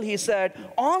cubicle, he said,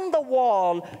 on the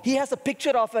wall, he has a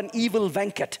picture of an evil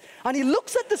Venkat. And he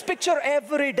looks at this picture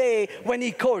every day when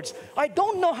he codes. I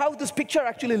don't know how this picture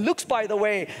actually looks, by the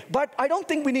way, but I don't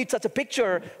think we need such a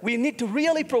picture. We need to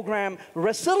really program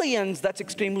resilience. That's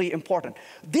extremely important.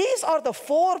 These are the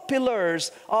 4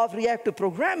 pillars of reactive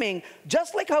programming.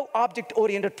 Just like how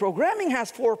object-oriented programming has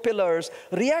 4 pillars,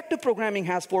 reactive programming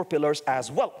has 4 pillars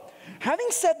as well. Having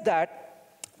said that,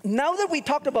 now that we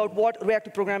talked about what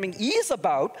reactive programming is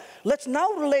about, let's now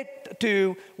relate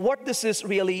to what this is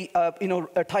really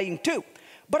tying to.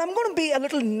 But I'm going to be a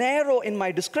little narrow in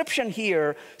my description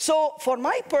here. So for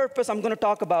my purpose, I'm going to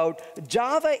talk about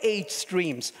Java 8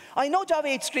 streams. I know Java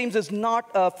 8 streams is not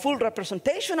a full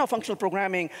representation of functional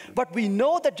programming, but we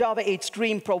know that Java 8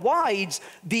 stream provides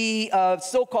the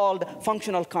so-called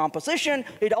functional composition.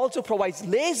 It also provides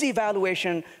lazy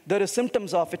evaluation. There are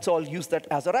symptoms of it, so I'll use that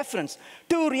as a reference.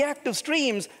 2 reactive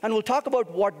streams, and we'll talk about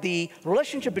what the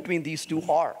relationship between these 2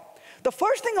 are. The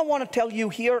first thing I want to tell you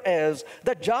here is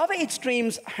that Java 8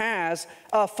 streams has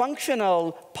a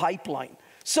functional pipeline.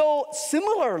 So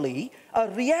similarly, a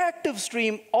reactive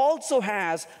stream also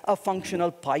has a functional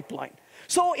pipeline.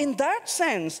 So in that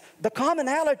sense, the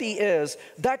commonality is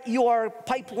that you are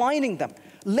pipelining them.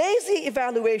 Lazy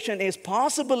evaluation is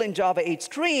possible in Java 8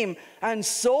 stream, and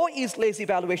so is lazy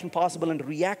evaluation possible in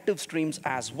reactive streams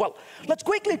as well. Let's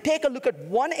quickly take a look at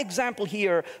one example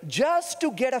here just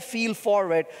to get a feel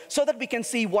for it so that we can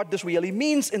see what this really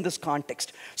means in this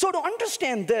context. So to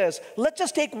understand this, let's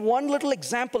just take one little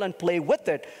example and play with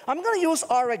it. I'm going to use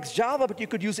RxJava, but you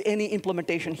could use any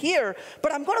implementation here.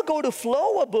 But I'm going to go to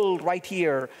flowable right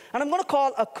here, and I'm going to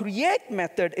call a create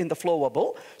method in the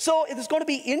flowable. So it is going to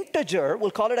be integer.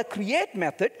 We'll call it a create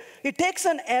method. It takes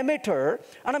an emitter,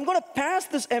 and I'm going to pass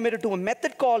this emitter to a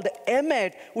method called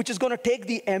emit, which is going to take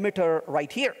the emitter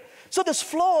right here. So this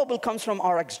flowable comes from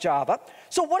RxJava.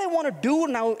 So what I want to do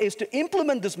now is to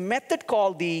implement this method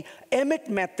called the emit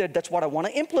method. That's what I want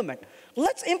to implement.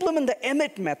 Let's implement the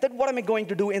emit method. What am I going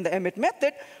to do in the emit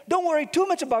method? Don't worry too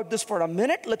much about this for a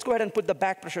minute. Let's go ahead and put the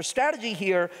back pressure strategy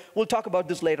here. We'll talk about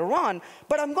this later on.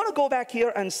 But I'm going to go back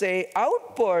here and say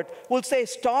output. We'll say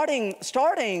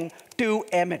starting to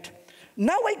emit.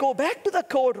 Now I go back to the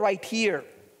code right here.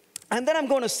 And then I'm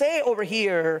going to say over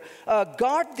here,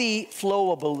 got the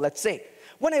flowable, let's say.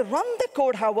 When I run the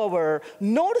code, however,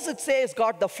 notice it says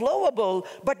got the flowable,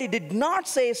 but it did not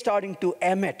say starting to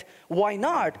emit. Why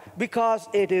not? Because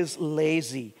it is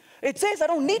lazy. It says I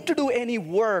don't need to do any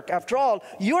work. After all,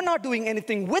 you're not doing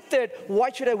anything with it.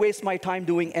 Why should I waste my time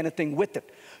doing anything with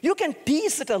it? You can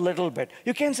tease it a little bit.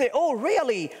 You can say, oh,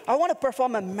 really? I want to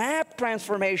perform a map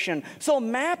transformation. So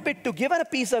map it to given a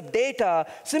piece of data,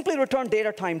 simply return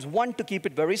data times 1 to keep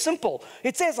it very simple.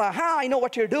 It says, aha, I know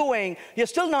what you're doing. You're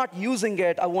still not using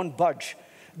it. I won't budge.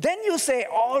 Then you say,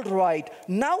 all right,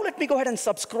 now let me go ahead and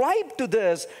subscribe to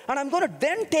this, and I'm going to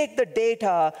then take the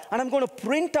data, and I'm going to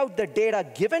print out the data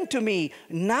given to me.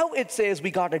 Now it says we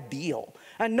got a deal.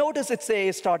 And notice it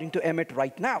says starting to emit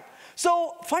right now.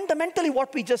 So fundamentally,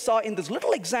 what we just saw in this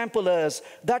little example is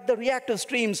that the reactive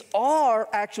streams are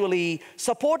actually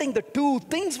supporting the 2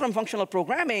 things from functional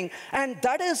programming, and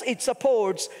that is it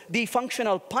supports the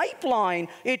functional pipeline.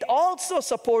 It also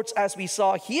supports, as we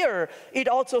saw here, it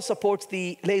also supports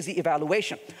the lazy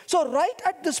evaluation. So right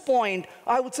at this point,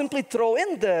 I would simply throw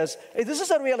in this. This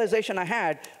is a realization I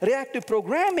had. Reactive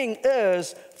programming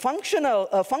is functional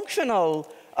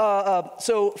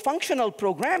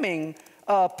programming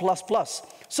plus.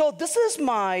 So this is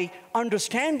my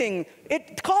understanding.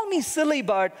 It called me silly,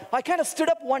 but I kind of stood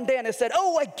up one day and I said,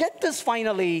 oh, I get this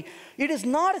finally. It is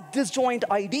not a disjoint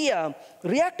idea.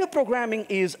 Reactive programming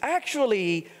is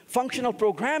actually functional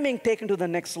programming taken to the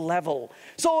next level.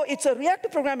 So it's a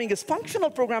reactive programming is functional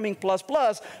programming plus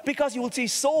because you will see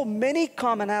so many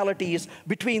commonalities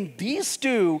between these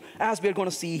 2 as we're going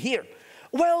to see here.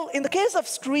 Well, in the case of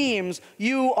streams,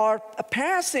 you are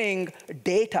passing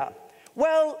data.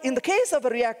 Well, in the case of a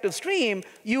reactive stream,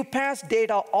 you pass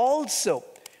data also.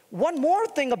 One more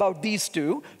thing about these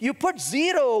 2, you put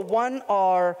 0, 1,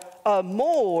 or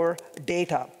more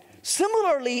data.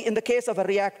 Similarly, in the case of a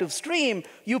reactive stream,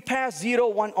 you pass 0,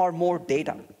 1, or more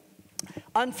data.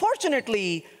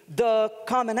 Unfortunately, the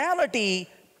commonality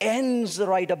ends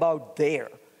right about there.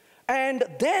 And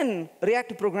then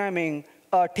reactive programming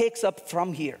takes up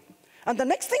from here. And the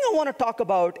next thing I want to talk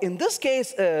about in this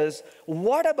case is,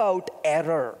 what about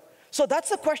error? So that's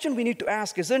the question we need to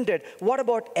ask, isn't it? What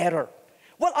about error?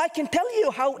 Well, I can tell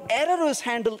you how error is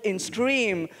handled in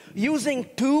Stream using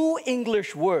two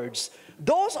English words.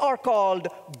 Those are called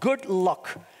good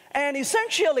luck. And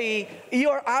essentially,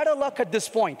 you're out of luck at this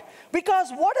point.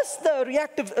 Because what does the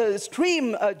reactive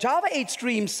stream, Java 8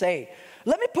 stream say?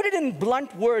 Let me put it in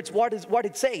blunt words, what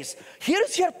it says.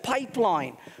 Here's your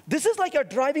pipeline. This is like you're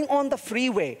driving on the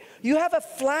freeway. You have a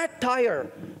flat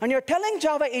tire, and you're telling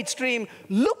Java 8 stream,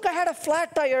 look, I had a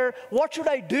flat tire, what should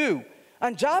I do?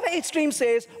 And Java 8 stream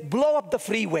says, blow up the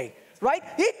freeway. Right?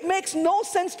 It makes no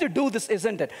sense to do this,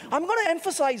 isn't it? I'm going to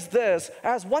emphasize this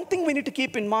as one thing we need to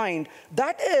keep in mind.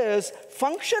 That is,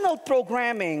 functional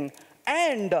programming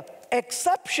and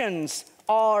exceptions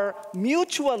are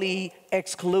mutually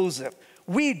exclusive.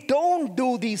 We don't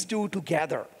do these two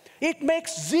together. It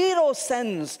makes zero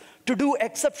sense to do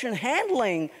exception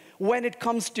handling when it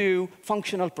comes to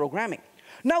functional programming.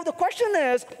 Now, the question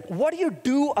is, what do you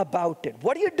do about it?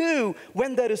 What do you do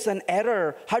when there is an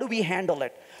error? How do we handle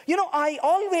it? You know, I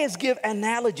always give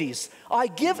analogies. I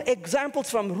give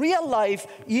examples from real life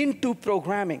into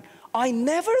programming. I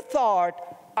never thought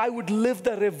I would live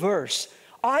the reverse.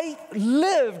 I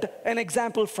lived an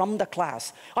example from the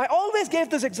class. I always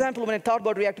gave this example when I talked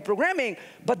about reactive programming,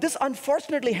 but this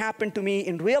unfortunately happened to me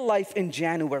in real life in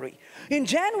January. In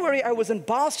January, I was in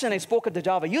Boston. I spoke at the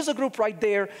Java user group right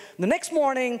there. The next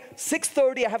morning,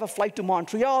 6:30, I have a flight to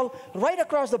Montreal, right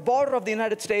across the border of the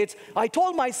United States. I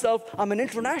told myself, I'm an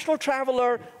international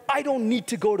traveler. I don't need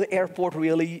to go to the airport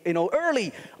really,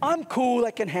 early. I'm cool.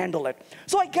 I can handle it.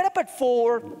 So I get up at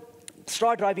 4.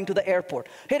 Start driving to the airport.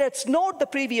 It had snowed the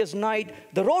previous night.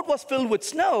 The road was filled with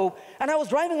snow, and I was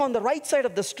driving on the right side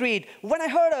of the street when I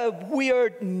heard a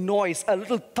weird noise, a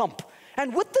little thump.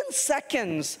 And within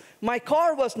seconds, my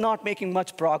car was not making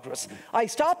much progress. I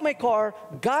stopped my car,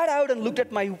 got out and looked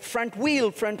at my front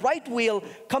right wheel,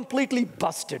 completely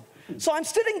busted. So I'm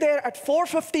sitting there at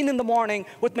 4:15 in the morning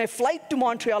with my flight to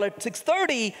Montreal at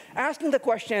 6:30, asking the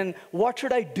question, what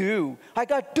should I do? I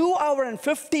got 2 hours and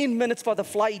 15 minutes for the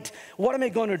flight. What am I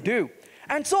going to do?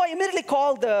 And so I immediately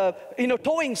called the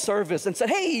towing service and said,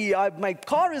 hey, my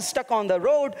car is stuck on the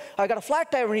road. I got a flat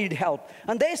tire, I need help.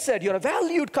 And they said, you're a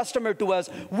valued customer to us.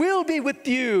 We'll be with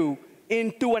you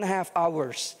in 2.5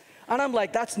 hours. And I'm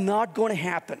like, that's not going to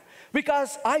happen.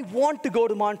 Because I want to go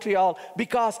to Montreal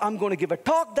because I'm going to give a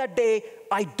talk that day.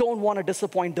 I don't want to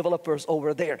disappoint developers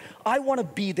over there. I want to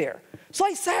be there. So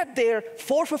I sat there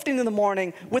 4:15 in the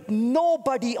morning with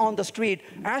nobody on the street,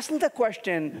 asking the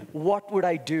question, what would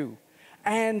I do?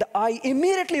 And I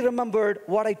immediately remembered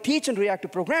what I teach in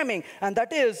reactive programming, and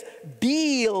that is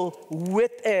deal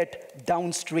with it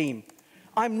downstream.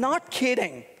 I'm not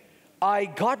kidding. I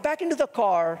got back into the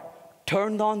car,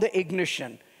 turned on the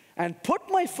ignition, and put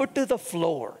my foot to the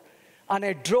floor, and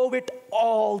I drove it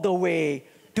all the way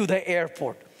to the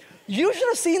airport. You should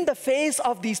have seen the face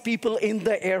of these people in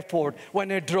the airport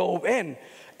when I drove in.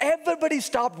 Everybody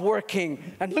stopped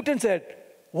working and looked and said,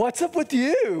 what's up with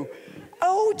you?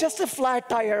 Oh, just a flat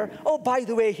tire. Oh, by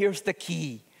the way, here's the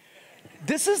key.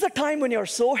 This is the time when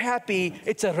you're so happy,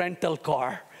 it's a rental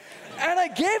car. And I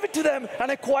gave it to them,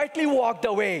 and I quietly walked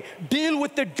away. Deal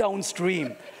with it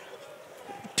downstream.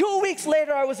 2 weeks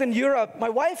later, I was in Europe. My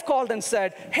wife called and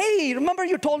said, hey, remember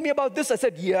you told me about this? I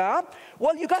said, yeah.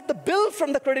 Well, you got the bill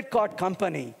from the credit card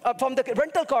company, from the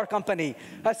rental car company.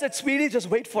 I said, sweetie, just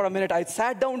wait for a minute. I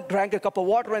sat down, drank a cup of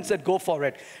water, and said, go for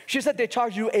it. She said, they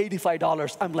charge you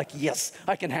 $85. I'm like, yes,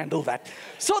 I can handle that.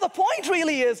 So the point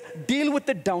really is, deal with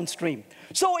it downstream.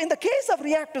 So in the case of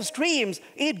reactive streams,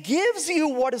 it gives you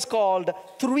what is called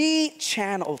 3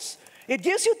 channels. It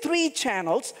gives you 3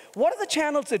 channels. What are the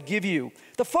channels it gives you?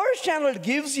 The first channel it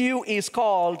gives you is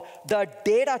called the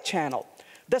data channel.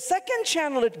 The second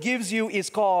channel it gives you is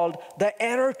called the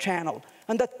error channel.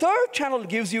 And the third channel it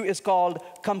gives you is called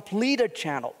completed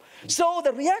channel. So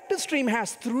the reactive stream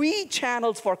has 3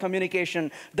 channels for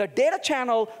communication: the data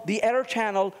channel, the error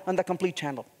channel, and the complete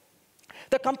channel.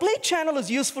 The complete channel is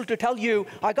useful to tell you,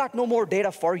 I got no more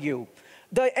data for you.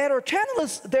 The error channel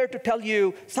is there to tell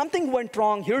you something went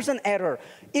wrong, here's an error.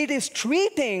 It is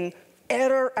treating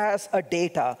error as a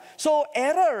data. So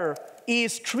error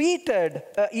is treated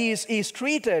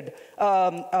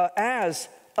as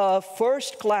a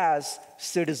first-class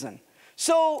citizen.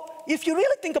 So if you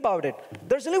really think about it,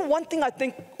 there's only one thing I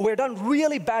think we're done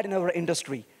really bad in our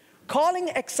industry: calling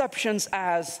exceptions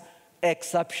as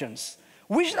exceptions.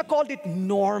 We should have called it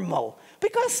normal,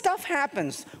 because stuff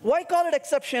happens. Why call it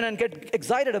exception and get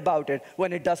excited about it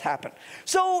when it does happen?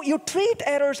 So you treat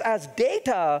errors as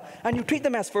data, and you treat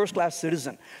them as first-class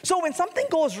citizen. So when something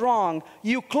goes wrong,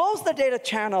 you close the data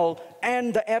channel,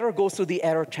 and the error goes through the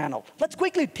error channel. Let's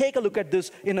quickly take a look at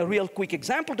this in a real quick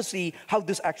example to see how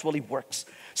this actually works.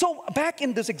 So back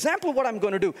in this example, what I'm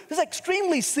going to do, this is an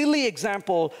extremely silly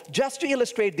example just to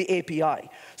illustrate the API.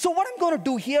 So what I'm going to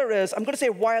do here is, I'm going to say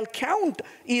while count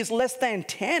is less than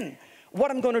 10,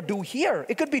 what I'm going to do here,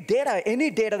 it could be data, any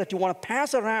data that you want to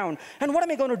pass around. And what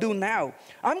am I going to do now?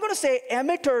 I'm going to say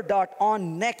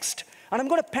emitter.onNext, and I'm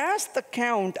going to pass the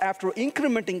count after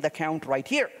incrementing the count right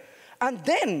here. And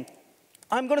then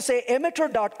I'm going to say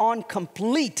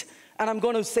emitter.onComplete, and I'm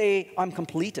going to say I'm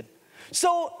completed.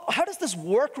 So how does this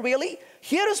work really?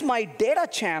 Here is my data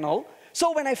channel.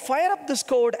 So when I fire up this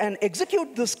code and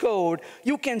execute this code,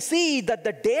 you can see that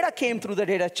the data came through the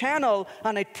data channel,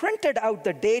 and it printed out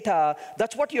the data.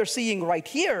 That's what you're seeing right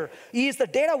here, is the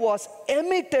data was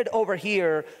emitted over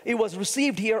here. It was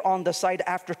received here on the side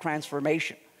after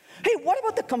transformation. Hey, what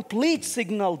about the complete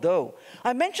signal, though?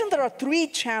 I mentioned there are 3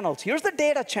 channels. Here's the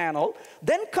data channel.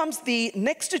 Then comes the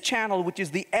next channel, which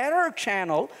is the error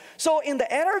channel. So in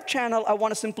the error channel, I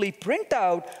want to simply print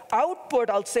out output.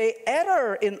 I'll say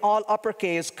error in all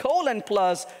uppercase, colon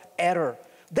plus error.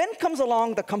 Then comes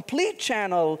along the complete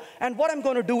channel. And what I'm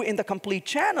going to do in the complete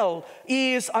channel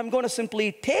is I'm going to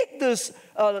simply take this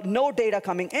no data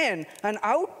coming in and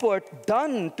output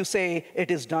done to say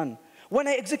it is done. When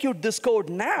I execute this code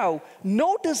now,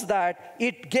 notice that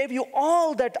it gave you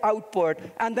all that output,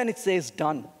 and then it says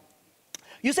done.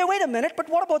 You say, wait a minute, but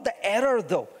what about the error,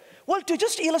 though? Well, to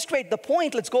just illustrate the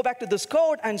point, let's go back to this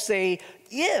code and say,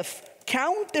 if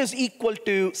count is equal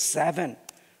to 7,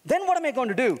 then what am I going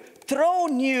to do? Throw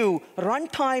new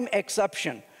runtime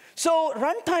exception. So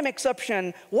runtime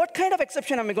exception, what kind of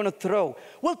exception am I going to throw?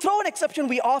 We'll throw an exception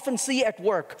we often see at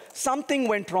work. Something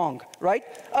went wrong, right?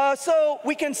 So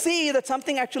we can see that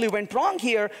something actually went wrong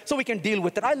here, so we can deal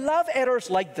with it. I love errors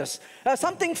like this.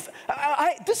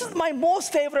 This is my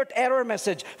most favorite error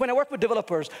message when I work with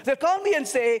developers. They'll call me and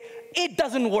say, it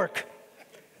doesn't work.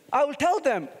 I will tell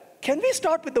them, can we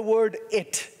start with the word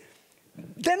it?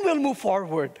 Then we'll move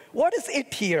forward. What is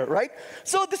it here, right?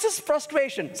 So this is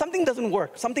frustration. Something doesn't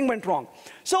work. Something went wrong.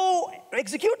 So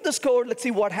execute this code. Let's see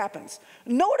what happens.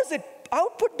 Notice it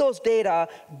output those data.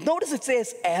 Notice it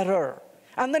says error.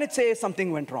 And then it says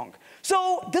something went wrong.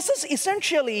 So this is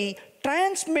essentially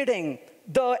transmitting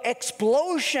the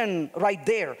explosion right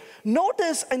there.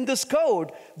 Notice in this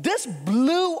code, this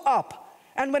blew up.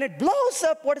 And when it blows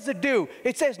up, what does it do?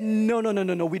 It says, no,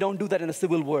 we don't do that in a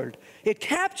civil world. It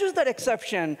captures that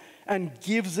exception and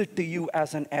gives it to you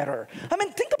as an error. I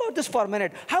mean, think about this for a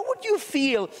minute. How would you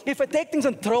feel if I take things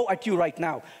and throw at you right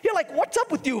now? You're like, what's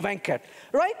up with you, Venkat?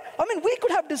 Right? I mean, we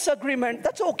could have disagreement.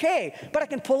 That's okay. But I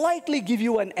can politely give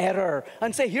you an error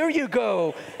and say, here you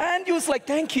go. And you're like,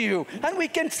 thank you. And we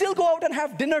can still go out and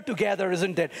have dinner together,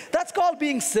 isn't it? That's called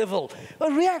being civil.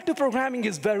 Well, reactive programming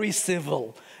is very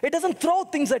civil. It doesn't throw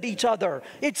things at each other.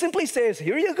 It simply says,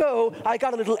 here you go. I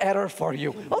got a little error for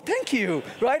you. Oh, thank you.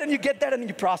 Right? And you get that and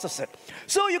you process it.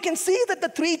 So you can see that the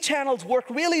 3 channels work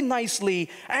really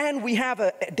nicely. And we have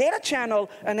a data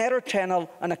channel, an error channel,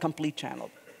 and a complete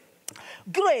channel.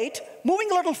 Great.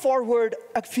 Moving a little forward,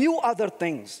 a few other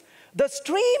things. The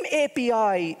stream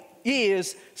API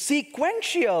is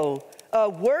sequential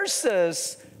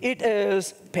versus it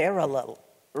is parallel.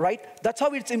 Right? That's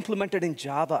how it's implemented in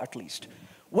Java, at least.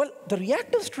 Well, the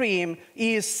reactive stream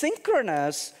is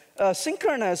synchronous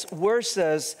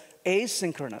versus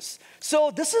asynchronous.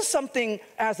 So this is something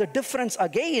as a difference,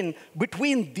 again,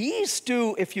 between these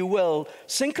two, if you will,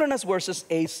 synchronous versus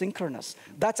asynchronous.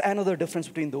 That's another difference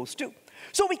between those two.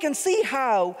 So we can see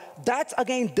how that's,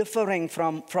 again, differing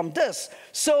from this.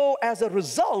 So as a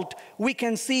result, we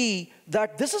can see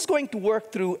that this is going to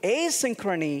work through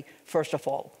asynchrony, first of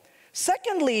all.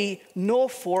 Secondly, no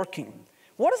forking.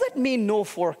 What does that mean, no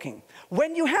forking?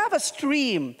 When you have a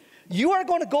stream, you are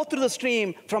going to go through the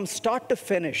stream from start to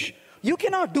finish. You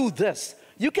cannot do this.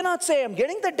 You cannot say, I'm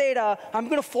getting the data, I'm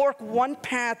going to fork one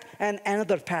path and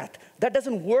another path. That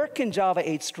doesn't work in Java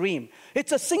 8 stream.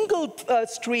 It's a single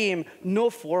stream, no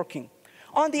forking.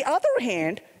 On the other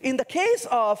hand, in the case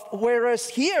of, whereas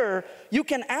here, you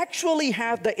can actually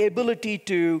have the ability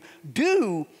to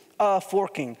do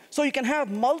forking. So you can have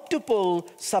multiple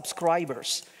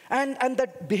subscribers. And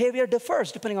that behavior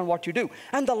differs depending on what you do.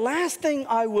 And the last thing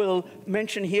I will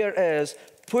mention here is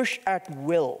push at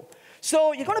will.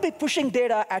 So you're going to be pushing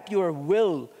data at your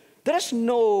will. There is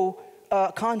no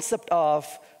concept of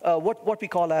what we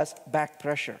call as back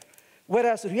pressure.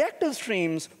 whereas reactive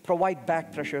streams provide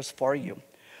back pressures for you.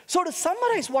 So to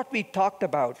summarize what we talked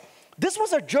about, this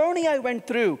was a journey I went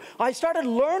through. I started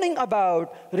learning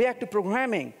about reactive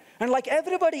programming. And like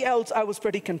everybody else, I was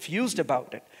pretty confused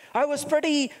about it. I was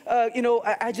pretty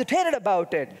agitated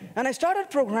about it. And I started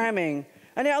programming.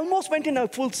 And I almost went in a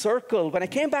full circle. When I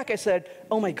came back, I said,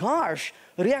 oh my gosh,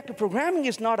 reactive programming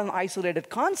is not an isolated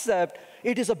concept.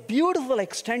 It is a beautiful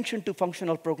extension to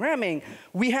functional programming.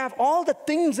 We have all the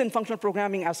things in functional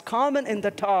programming as common in the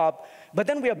top, but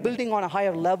then we are building on a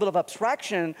higher level of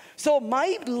abstraction. So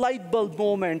my light bulb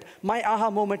moment, my aha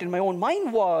moment in my own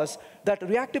mind was that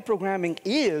reactive programming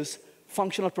is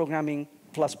functional programming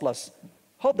plus plus.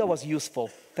 Hope that was useful.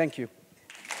 Thank you.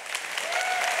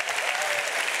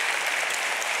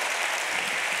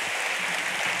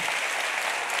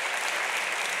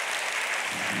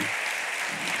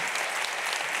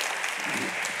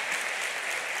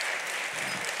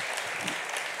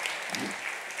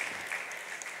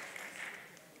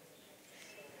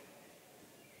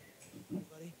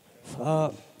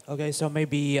 Okay, so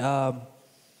maybe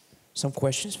some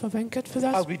questions for Venkat for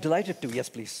that? I'll be delighted to. Yes,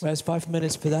 please. There's 5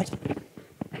 minutes for that.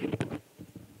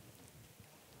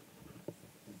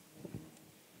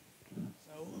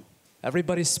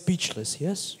 Everybody's speechless,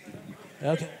 yes?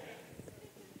 Okay.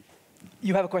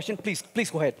 You have a question?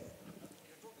 Please go ahead.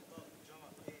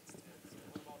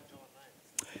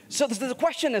 So the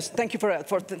question is, thank you for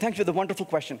the wonderful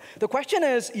question. The question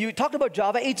is, you talked about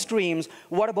Java 8 streams.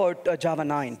 What about Java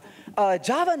 9?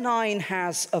 Java 9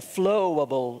 has a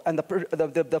flowable and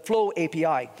the flow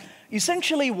API.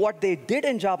 Essentially, what they did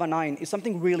in Java 9 is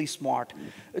something really smart.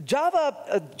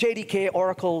 Java JDK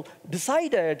Oracle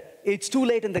decided it's too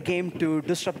late in the game to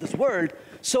disrupt this world,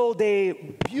 so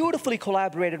they beautifully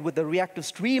collaborated with the Reactive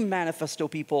Stream Manifesto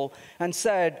people and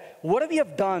said, what we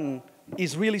have done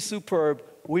is really superb.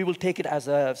 We will take it as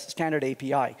a standard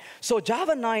API. So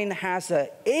Java 9 has an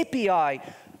API.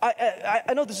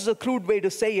 I know this is a crude way to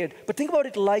say it, but think about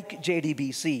it like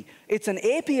JDBC. It's an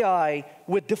API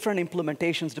with different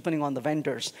implementations depending on the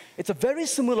vendors. It's a very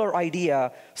similar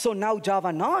idea. So now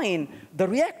Java 9, the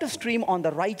reactive stream on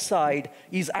the right side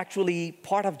is actually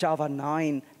part of Java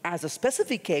 9 as a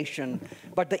specification,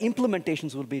 but the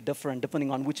implementations will be different depending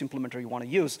on which implementer you want to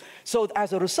use. So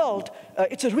as a result,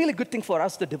 it's a really good thing for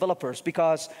us, the developers,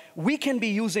 because we can be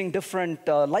using different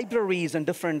libraries and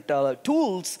different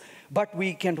tools, but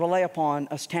we can rely upon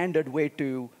a standard way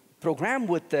to program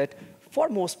with it for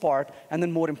most part, and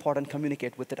then more important,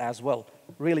 communicate with it as well.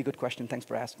 Really good question. Thanks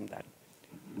for asking that.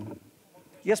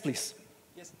 Yes, please.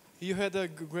 Yes, you had a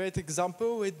great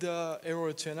example with the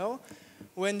error channel.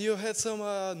 When you had some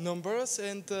numbers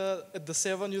and at the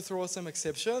 7 you throw some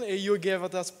exception, and you gave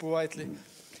it us politely.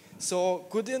 So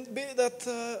couldn't it be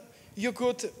that you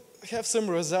could have some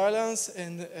resilience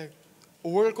and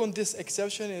work on this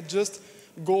exception and just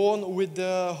go on with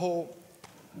the whole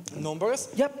numbers?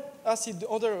 Yep. As in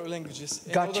other languages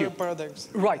and Got other you. paradigms.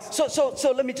 Right.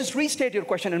 So let me just restate your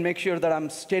question and make sure that I'm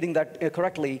stating that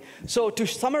correctly. So to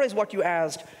summarize what you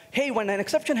asked, hey, when an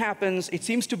exception happens, it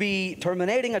seems to be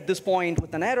terminating at this point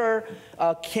with an error.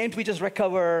 Can't we just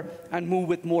recover and move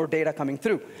with more data coming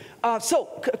through?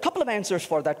 So a couple of answers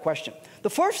for that question.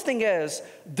 The first thing is,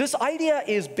 this idea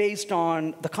is based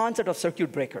on the concept of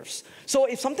circuit breakers. So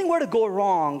if something were to go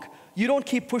wrong, you don't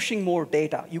keep pushing more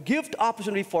data. You give the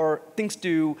opportunity for things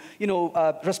to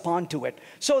respond to it.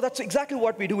 So that's exactly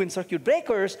what we do in circuit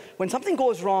breakers. When something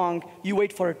goes wrong, you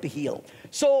wait for it to heal.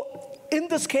 So in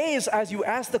this case, as you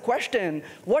ask the question,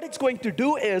 what it's going to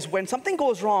do is when something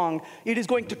goes wrong, it is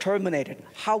going to terminate it.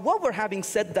 However, having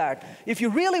said that, if you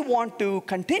really want to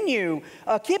continue,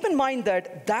 keep in mind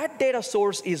that that data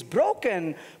source is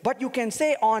broken, but you can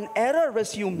say on error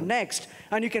resume next,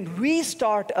 and you can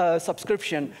restart a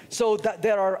subscription. So that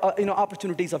there are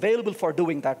opportunities available for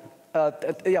doing that.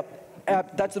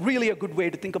 That's really a good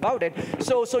way to think about it.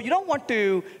 So you don't want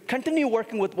to continue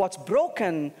working with what's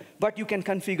broken, but you can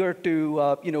configure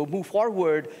to move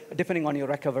forward depending on your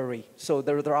recovery. So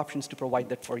there are options to provide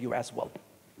that for you as well.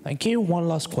 Thank you. One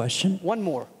last question. One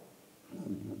more.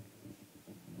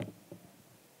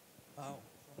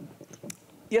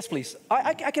 Yes, please.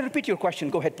 I can repeat your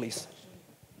question. Go ahead, please.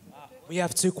 We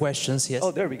have 2 questions, yes.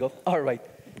 Oh, there we go. All right.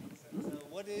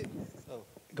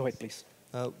 Go ahead, please.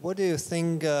 What do you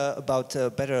think about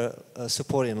better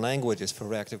support in languages for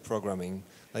reactive programming?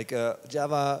 Like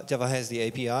Java has the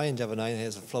API, and Java 9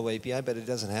 has a Flow API, but it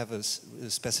doesn't have a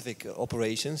specific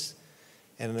operations,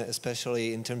 and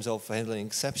especially in terms of handling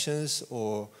exceptions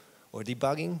or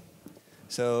debugging.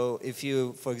 So if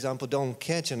you, for example, don't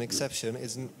catch an exception,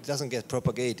 it doesn't get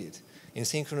propagated. In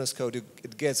synchronous code,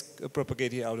 it gets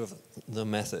propagated out of the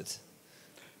method.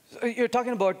 So you're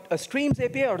talking about a Streams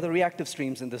API or the reactive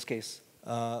streams in this case?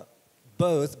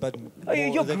 Both, but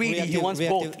You're greedy. You want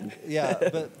both. Yeah,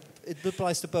 but it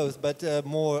applies to both. But I'm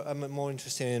more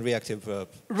interested in reactive.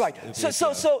 Right. So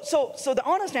the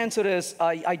honest answer is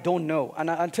I don't know,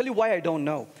 and I'll tell you why I don't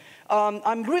know.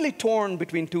 I'm really torn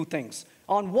between two things.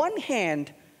 On one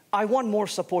hand, I want more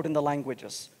support in the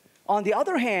languages. On the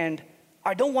other hand,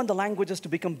 I don't want the languages to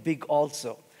become big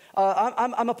also.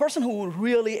 I'm a person who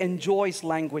really enjoys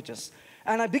languages.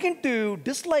 And I begin to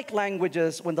dislike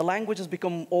languages when the languages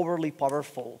become overly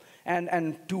powerful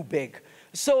and too big.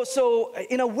 So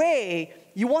in a way,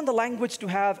 you want the language to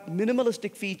have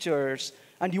minimalistic features,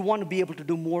 and you want to be able to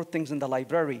do more things in the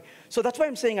library. So that's why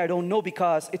I'm saying I don't know,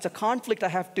 because it's a conflict I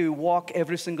have to walk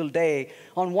every single day.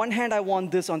 On one hand, I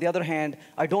want this. On the other hand,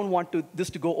 I don't want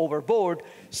this to go overboard.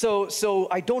 So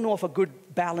I don't know of a good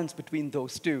balance between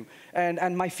those two.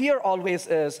 And my fear always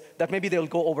is that maybe they'll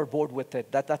go overboard with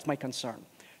it. That's my concern.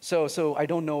 So I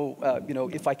don't know,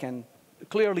 if I can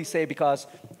clearly say, because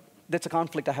that's a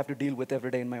conflict I have to deal with every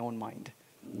day in my own mind.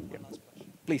 Yeah.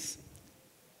 Please.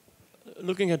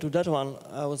 Looking into that one,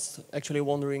 I was actually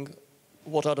wondering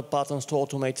what are the patterns to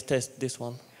automate test this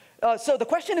one? So the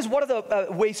question is, what are the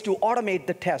ways to automate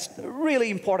the test?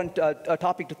 Really important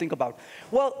topic to think about.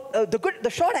 Well, the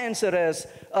short answer is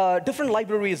different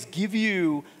libraries give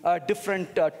you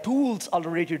different tools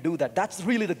already to do that. That's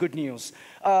really the good news.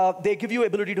 They give you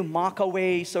ability to mark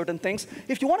away certain things.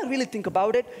 If you want to really think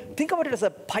about it as a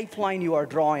pipeline you are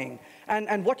drawing.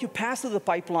 And what you pass through the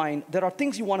pipeline, there are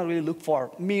things you want to really look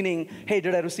for, meaning, hey,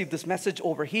 did I receive this message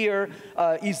over here?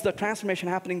 Is the transformation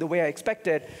happening the way I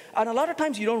expected? And a lot of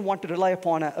times you don't want to rely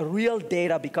upon a real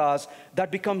data, because that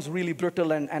becomes really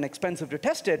brittle and expensive to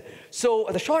test it. So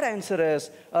the short answer is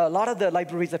a lot of the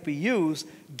libraries that we use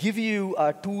give you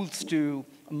tools to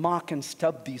mark and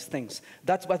stub these things.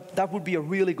 That would be a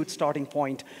really good starting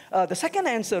point. The second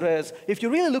answer is, if you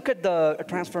really look at the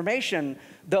transformation,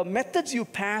 the methods you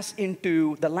pass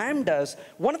into the lambdas,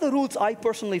 one of the rules I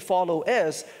personally follow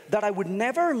is that I would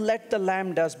never let the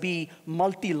lambdas be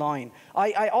multi-line.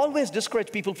 I always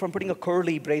discourage people from putting a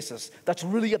curly braces. That's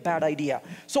really a bad idea.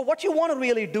 So what you want to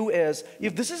really do is,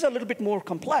 if this is a little bit more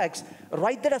complex,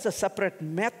 write that as a separate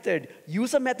method,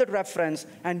 use a method reference,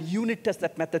 and unit test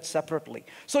that method separately.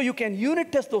 So you can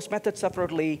unit test those methods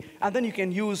separately, and then you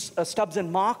can use stubs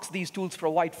and marks these tools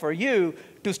provide for you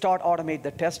to start automate the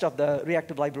test of the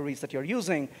reactive libraries that you're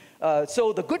using.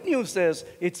 So the good news is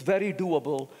it's very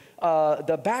doable.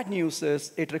 The bad news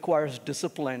is it requires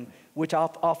discipline, which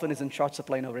often is in short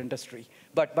supply in our industry.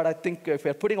 But I think if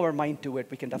we're putting our mind to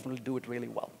it, we can definitely do it really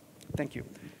well. Thank you.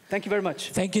 Thank you very much.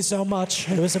 Thank you so much.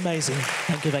 It was amazing.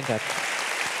 Thank you, Venkat.